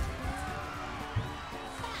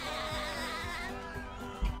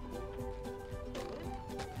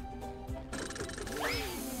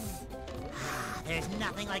 There's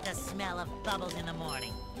nothing like the smell of bubbles in the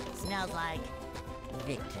morning. Smells like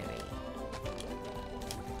victory.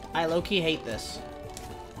 I low-key hate this.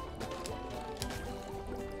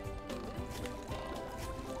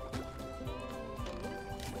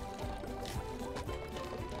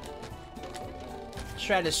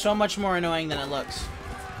 Strat is so much more annoying than it looks.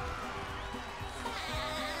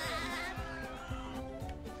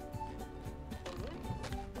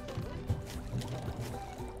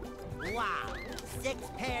 Wow, 6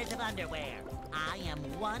 pairs of underwear. I am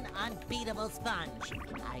one unbeatable sponge.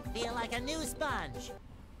 I feel like a new sponge.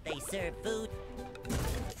 They serve food.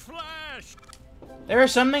 Flash! There are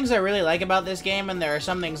some things I really like about this game, and there are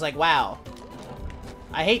some things like, wow.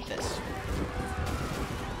 I hate this.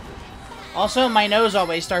 Also, my nose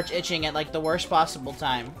always starts itching at, like, the worst possible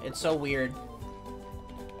time. It's so weird.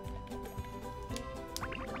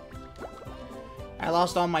 I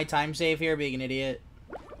lost all my time save here being an idiot.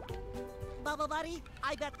 Bubble Buddy,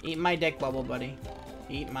 I bet. Eat my dick, Bubble Buddy.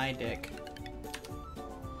 Eat my dick.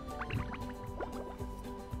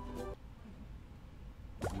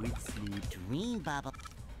 With dream bubble.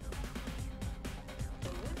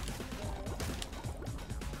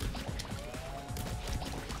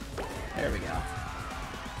 There we go.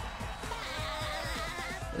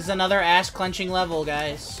 This is another ass-clenching level,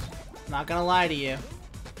 guys. Not gonna lie to you.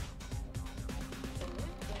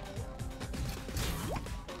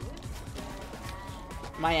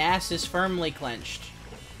 My ass is firmly clenched.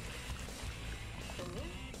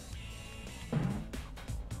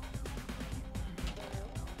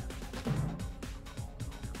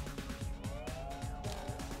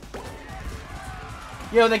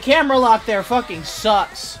 Yo, the camera lock there fucking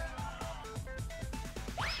sucks.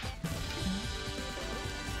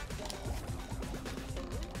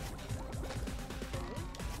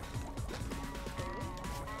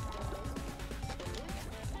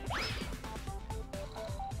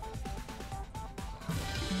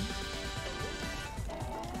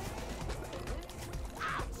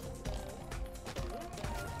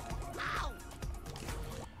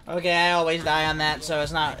 Okay, I always die on that, so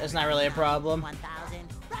it's not really a problem. 1000.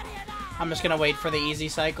 Ready or not? I'm just gonna wait for the easy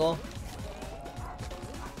cycle.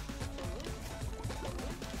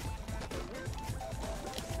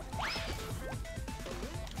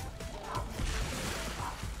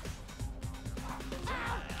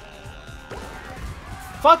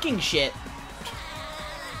 Fucking shit.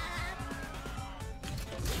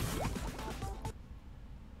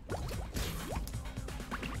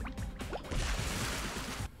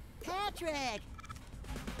 Patrick!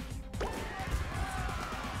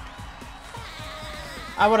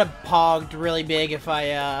 I would have pogged really big if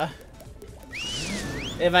I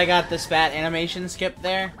got the spat animation skip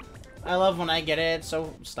there. I love when I get it, it's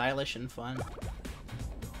so stylish and fun.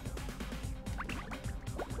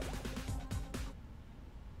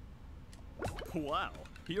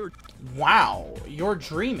 Wow, your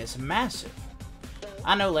dream is massive.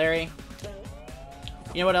 I know, Larry.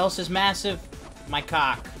 You know what else is massive? My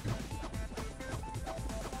cock.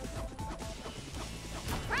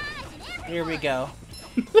 Here we go.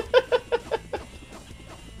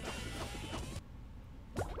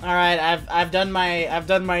 All right, I've done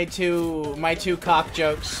my two cock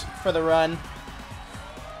jokes for the run.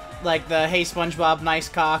 Like the "Hey SpongeBob, nice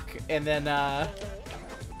cock," and then that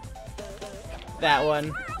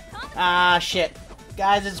one. Ah, shit.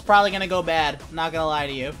 Guys, it's probably gonna go bad. Not gonna lie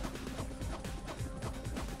to you.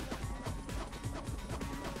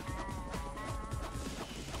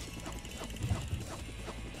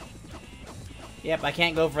 Yep, I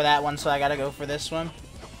can't go for that one, so I gotta go for this one.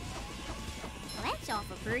 Well, that's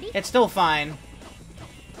awful pretty. It's still fine.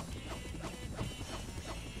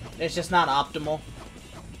 It's just not optimal.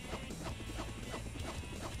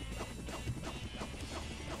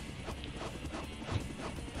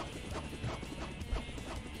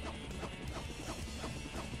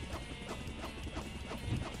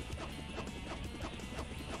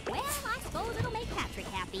 Well, I suppose it'll make Patrick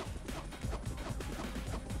happy.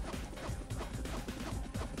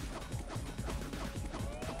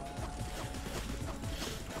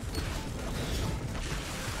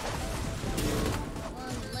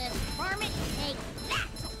 One less varmint, take that!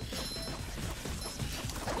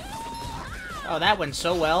 Oh, that went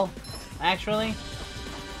so well, actually.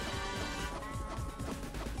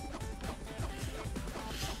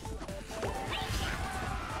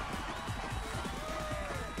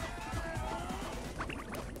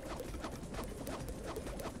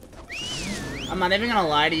 I'm not even gonna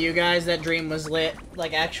lie to you guys, that dream was lit.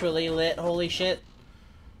 Like, actually lit, holy shit.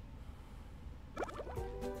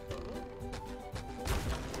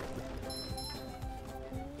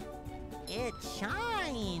 It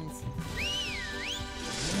shines!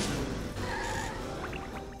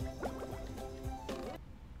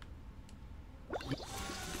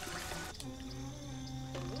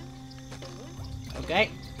 Okay.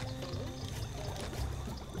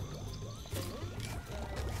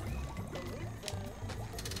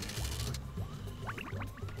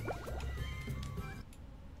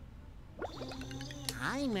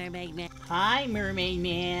 Hi, Mermaid Man. Hi, Mermaid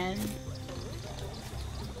Man.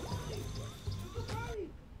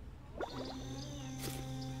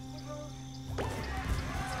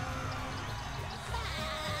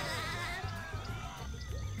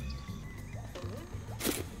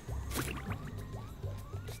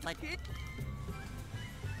 Like it.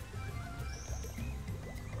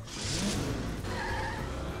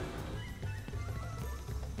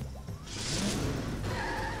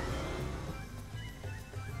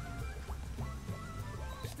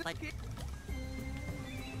 Like it.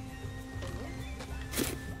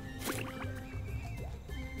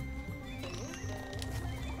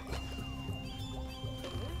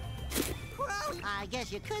 Well, I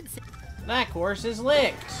guess you could say. That course is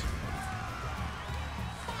licked.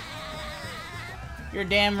 You're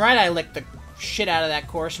damn right I licked the shit out of that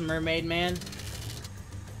course, Mermaid Man.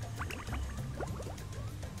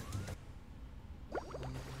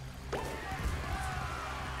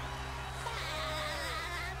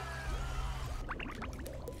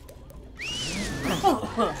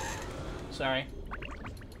 Sorry.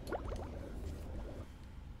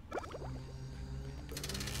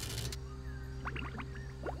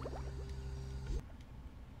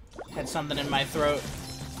 Had something in my throat.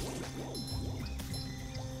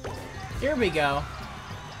 Here we go.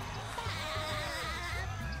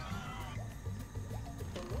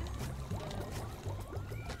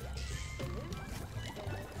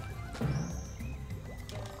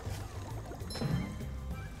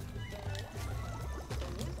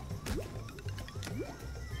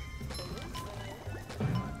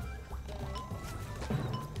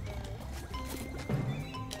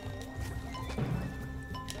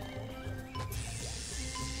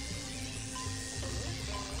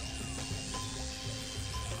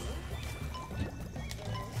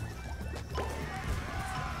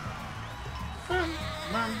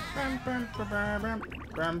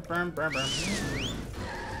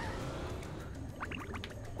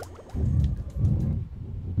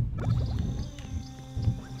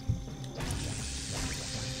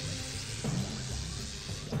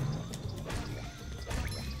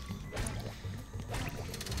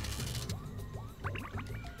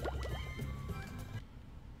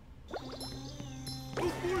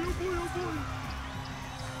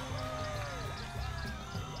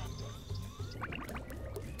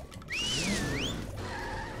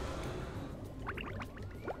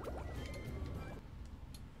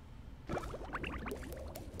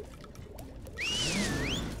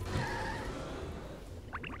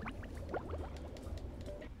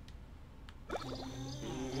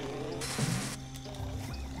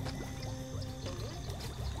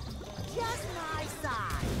 Just my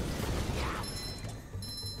size.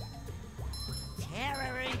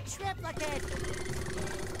 Terror in triplicate.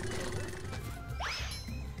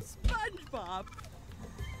 SpongeBob.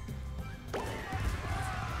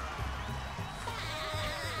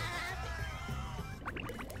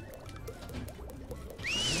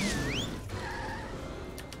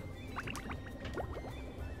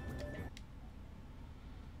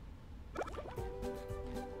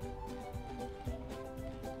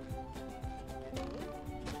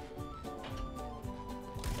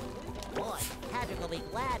 Boy, Patrick will be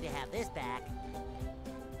glad to have this back.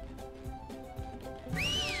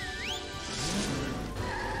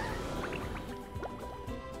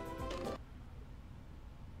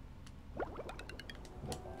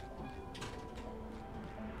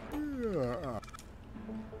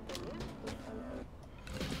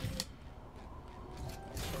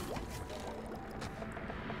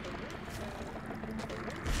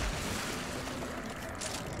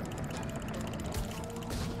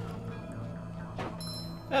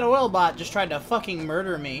 That oil bot just tried to fucking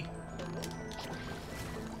murder me.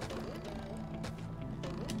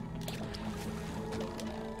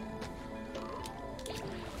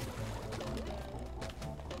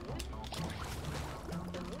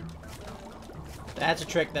 That's a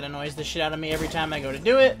trick that annoys the shit out of me every time I go to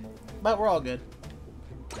do it, but we're all good.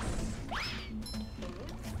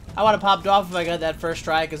 I would have popped off if I got that first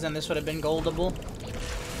try, because then this would have been goldable.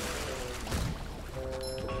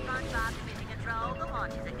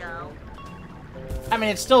 I mean,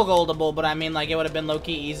 it's still goldable, but I mean, like, it would have been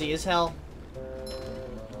low-key easy as hell.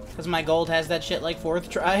 Because my gold has that shit, like, 4th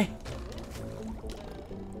try.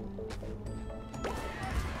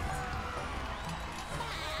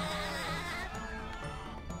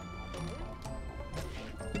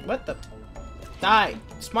 What the? Die!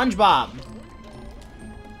 Spongebob!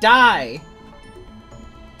 Die!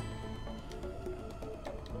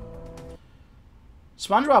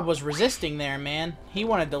 Spongebob was resisting there, man. He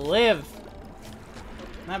wanted to live.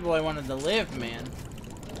 That boy wanted to live, man.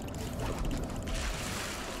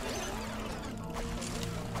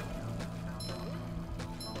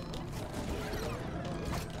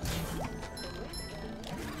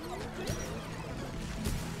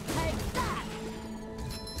 Take that!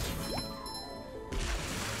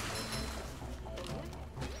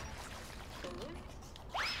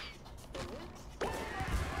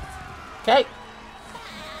 Okay.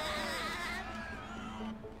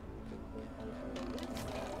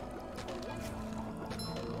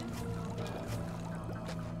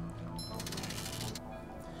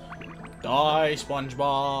 Die,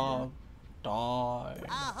 SpongeBob. Die.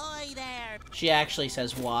 Ahoy there! She actually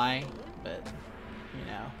says why, but, you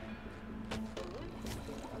know.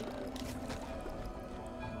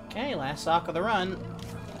 Okay, last sock of the run.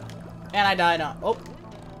 And I died on... Oh.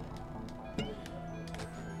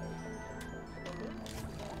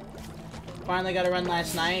 Finally got a run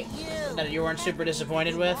last night that you weren't super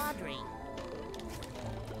disappointed with.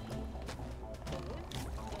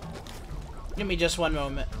 Give me just one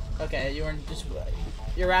moment. Okay, you weren't just...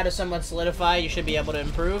 Your route is somewhat solidified. You should be able to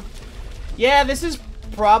improve. Yeah, this is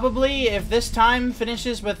probably... If this time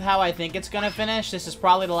finishes with how I think it's gonna finish, this is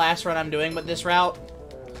probably the last run I'm doing with this route.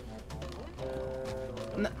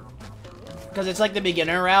 Because it's like the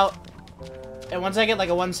beginner route. And once I get like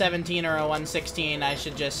a 117 or a 116, I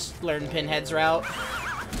should just learn Pinhead's route.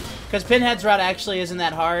 Because Pinhead's route actually isn't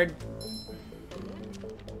that hard.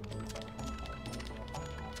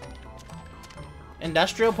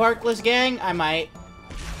 Industrial Parkless Gang? I might.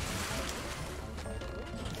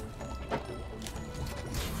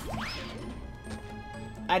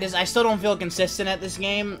 I still don't feel consistent at this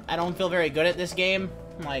game. I don't feel very good at this game.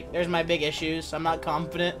 Like, there's my big issues. I'm not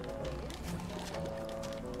confident.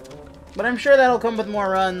 But I'm sure that'll come with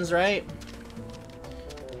more runs, right?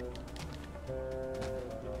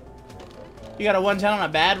 You got a 110 on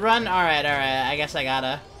a bad run? Alright, alright. I guess I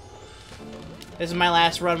gotta This is my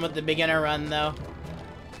last run with the beginner run, though.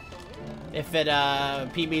 If it,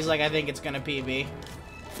 PB's like I think it's gonna PB.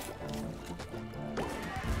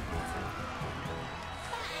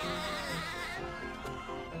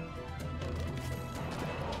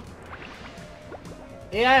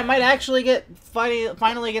 Yeah, I might actually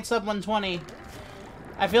finally get sub 120.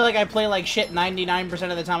 I feel like I play like shit 99%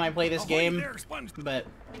 of the time I play this game, but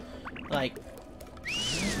like,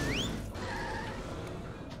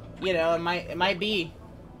 you know, it might be.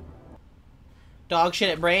 Dog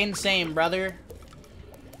shit at brain, same brother.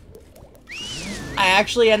 I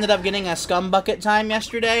actually ended up getting a scum bucket time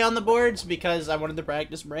yesterday on the boards because I wanted to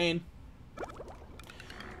practice brain.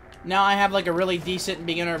 Now I have like a really decent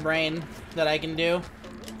beginner brain that I can do.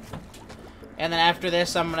 And then after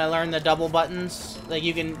this, I'm gonna learn the double buttons. Like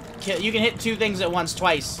you can hit two things at once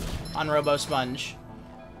twice on Robo Sponge.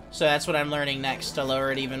 So that's what I'm learning next to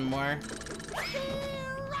lower it even more.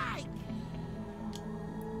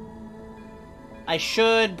 I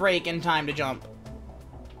should break in time to jump.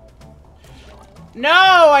 No,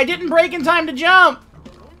 I didn't break in time to jump.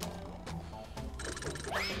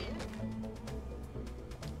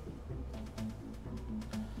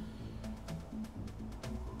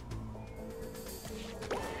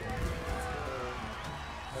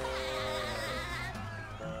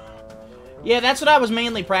 Yeah, that's what I was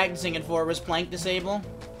mainly practicing it for, was plank disable.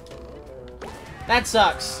 That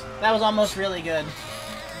sucks. That was almost really good.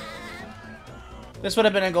 This would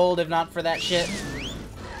have been a gold if not for that shit.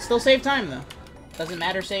 Still save time, though. Doesn't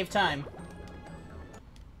matter, save time.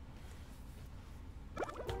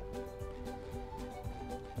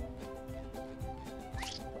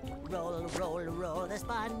 Roll, roll, roll the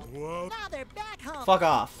sponge. Now they're back home. Fuck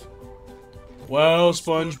off. Well,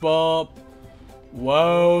 Spongebob.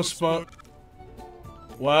 Well,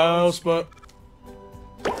 Well,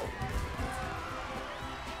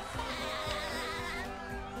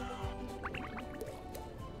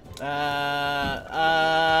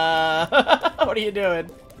 what are you doing?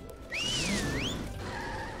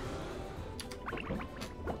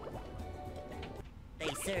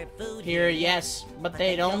 They serve food Here, yes, but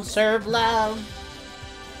they don't serve love.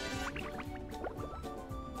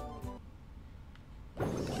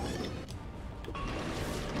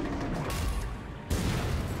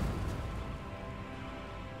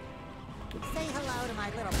 Say hello to my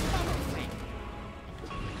little bubble friend.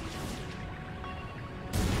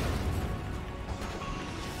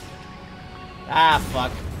 Ah,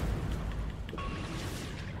 fuck.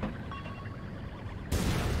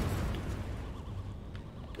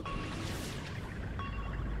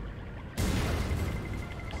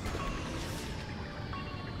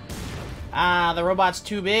 Ah, the robot's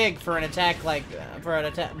too big for an attack like, a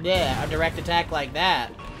direct attack like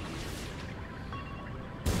that.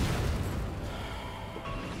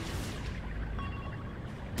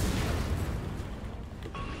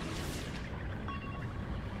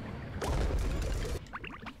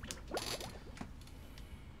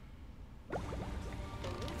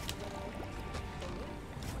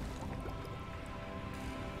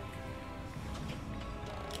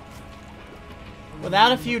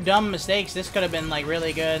 Without a few dumb mistakes, this could have been, like,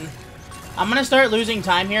 really good. I'm gonna start losing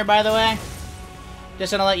time here, by the way.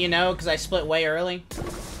 Just gonna let you know, because I split way early.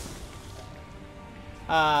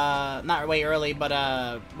 Not way early,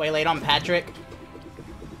 but, way late on Patrick.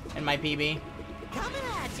 In my PB. Coming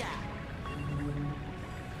at ya.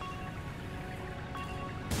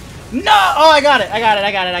 No! Oh, I got it! I got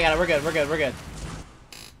it. We're good.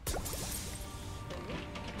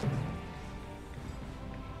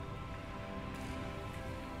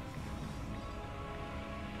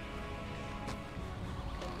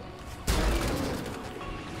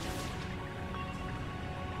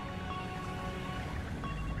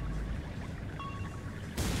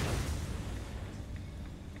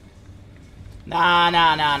 Nah.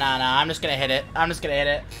 I'm just gonna hit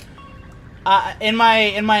it. In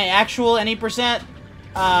my actual any percent,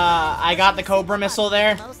 I got the Cobra missile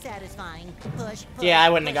there. Most satisfying. Push, Yeah, I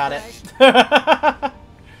wouldn't have got it.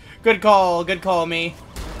 Good call, me.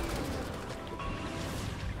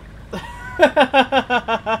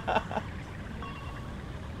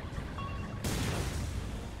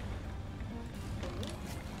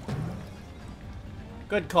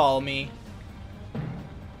 Good call, me.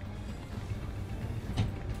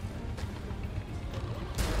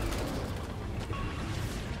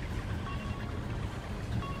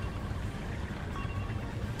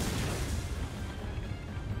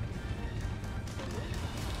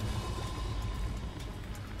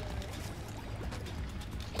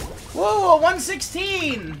 Whoa,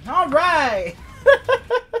 116! Alright!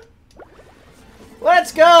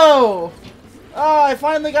 Let's go! Oh, I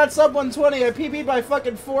finally got sub 120. I PB'd by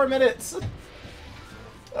fucking 4 minutes.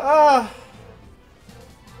 Oh,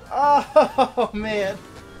 man.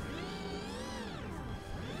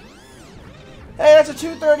 Hey, that's a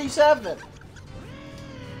 237.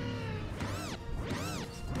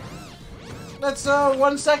 That's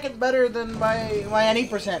 1 second better than my any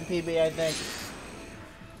percent PB, I think.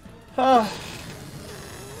 Oh.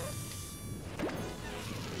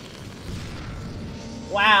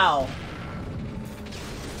 Wow.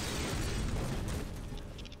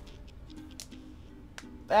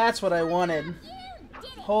 That's what I wanted.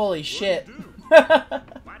 Holy shit. Yeah,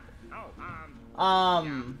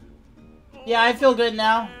 I feel good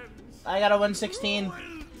now. I got a 116.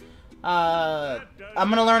 I'm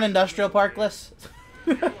gonna learn Industrial Parkless.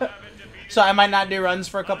 So I might not do runs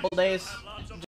for a couple days.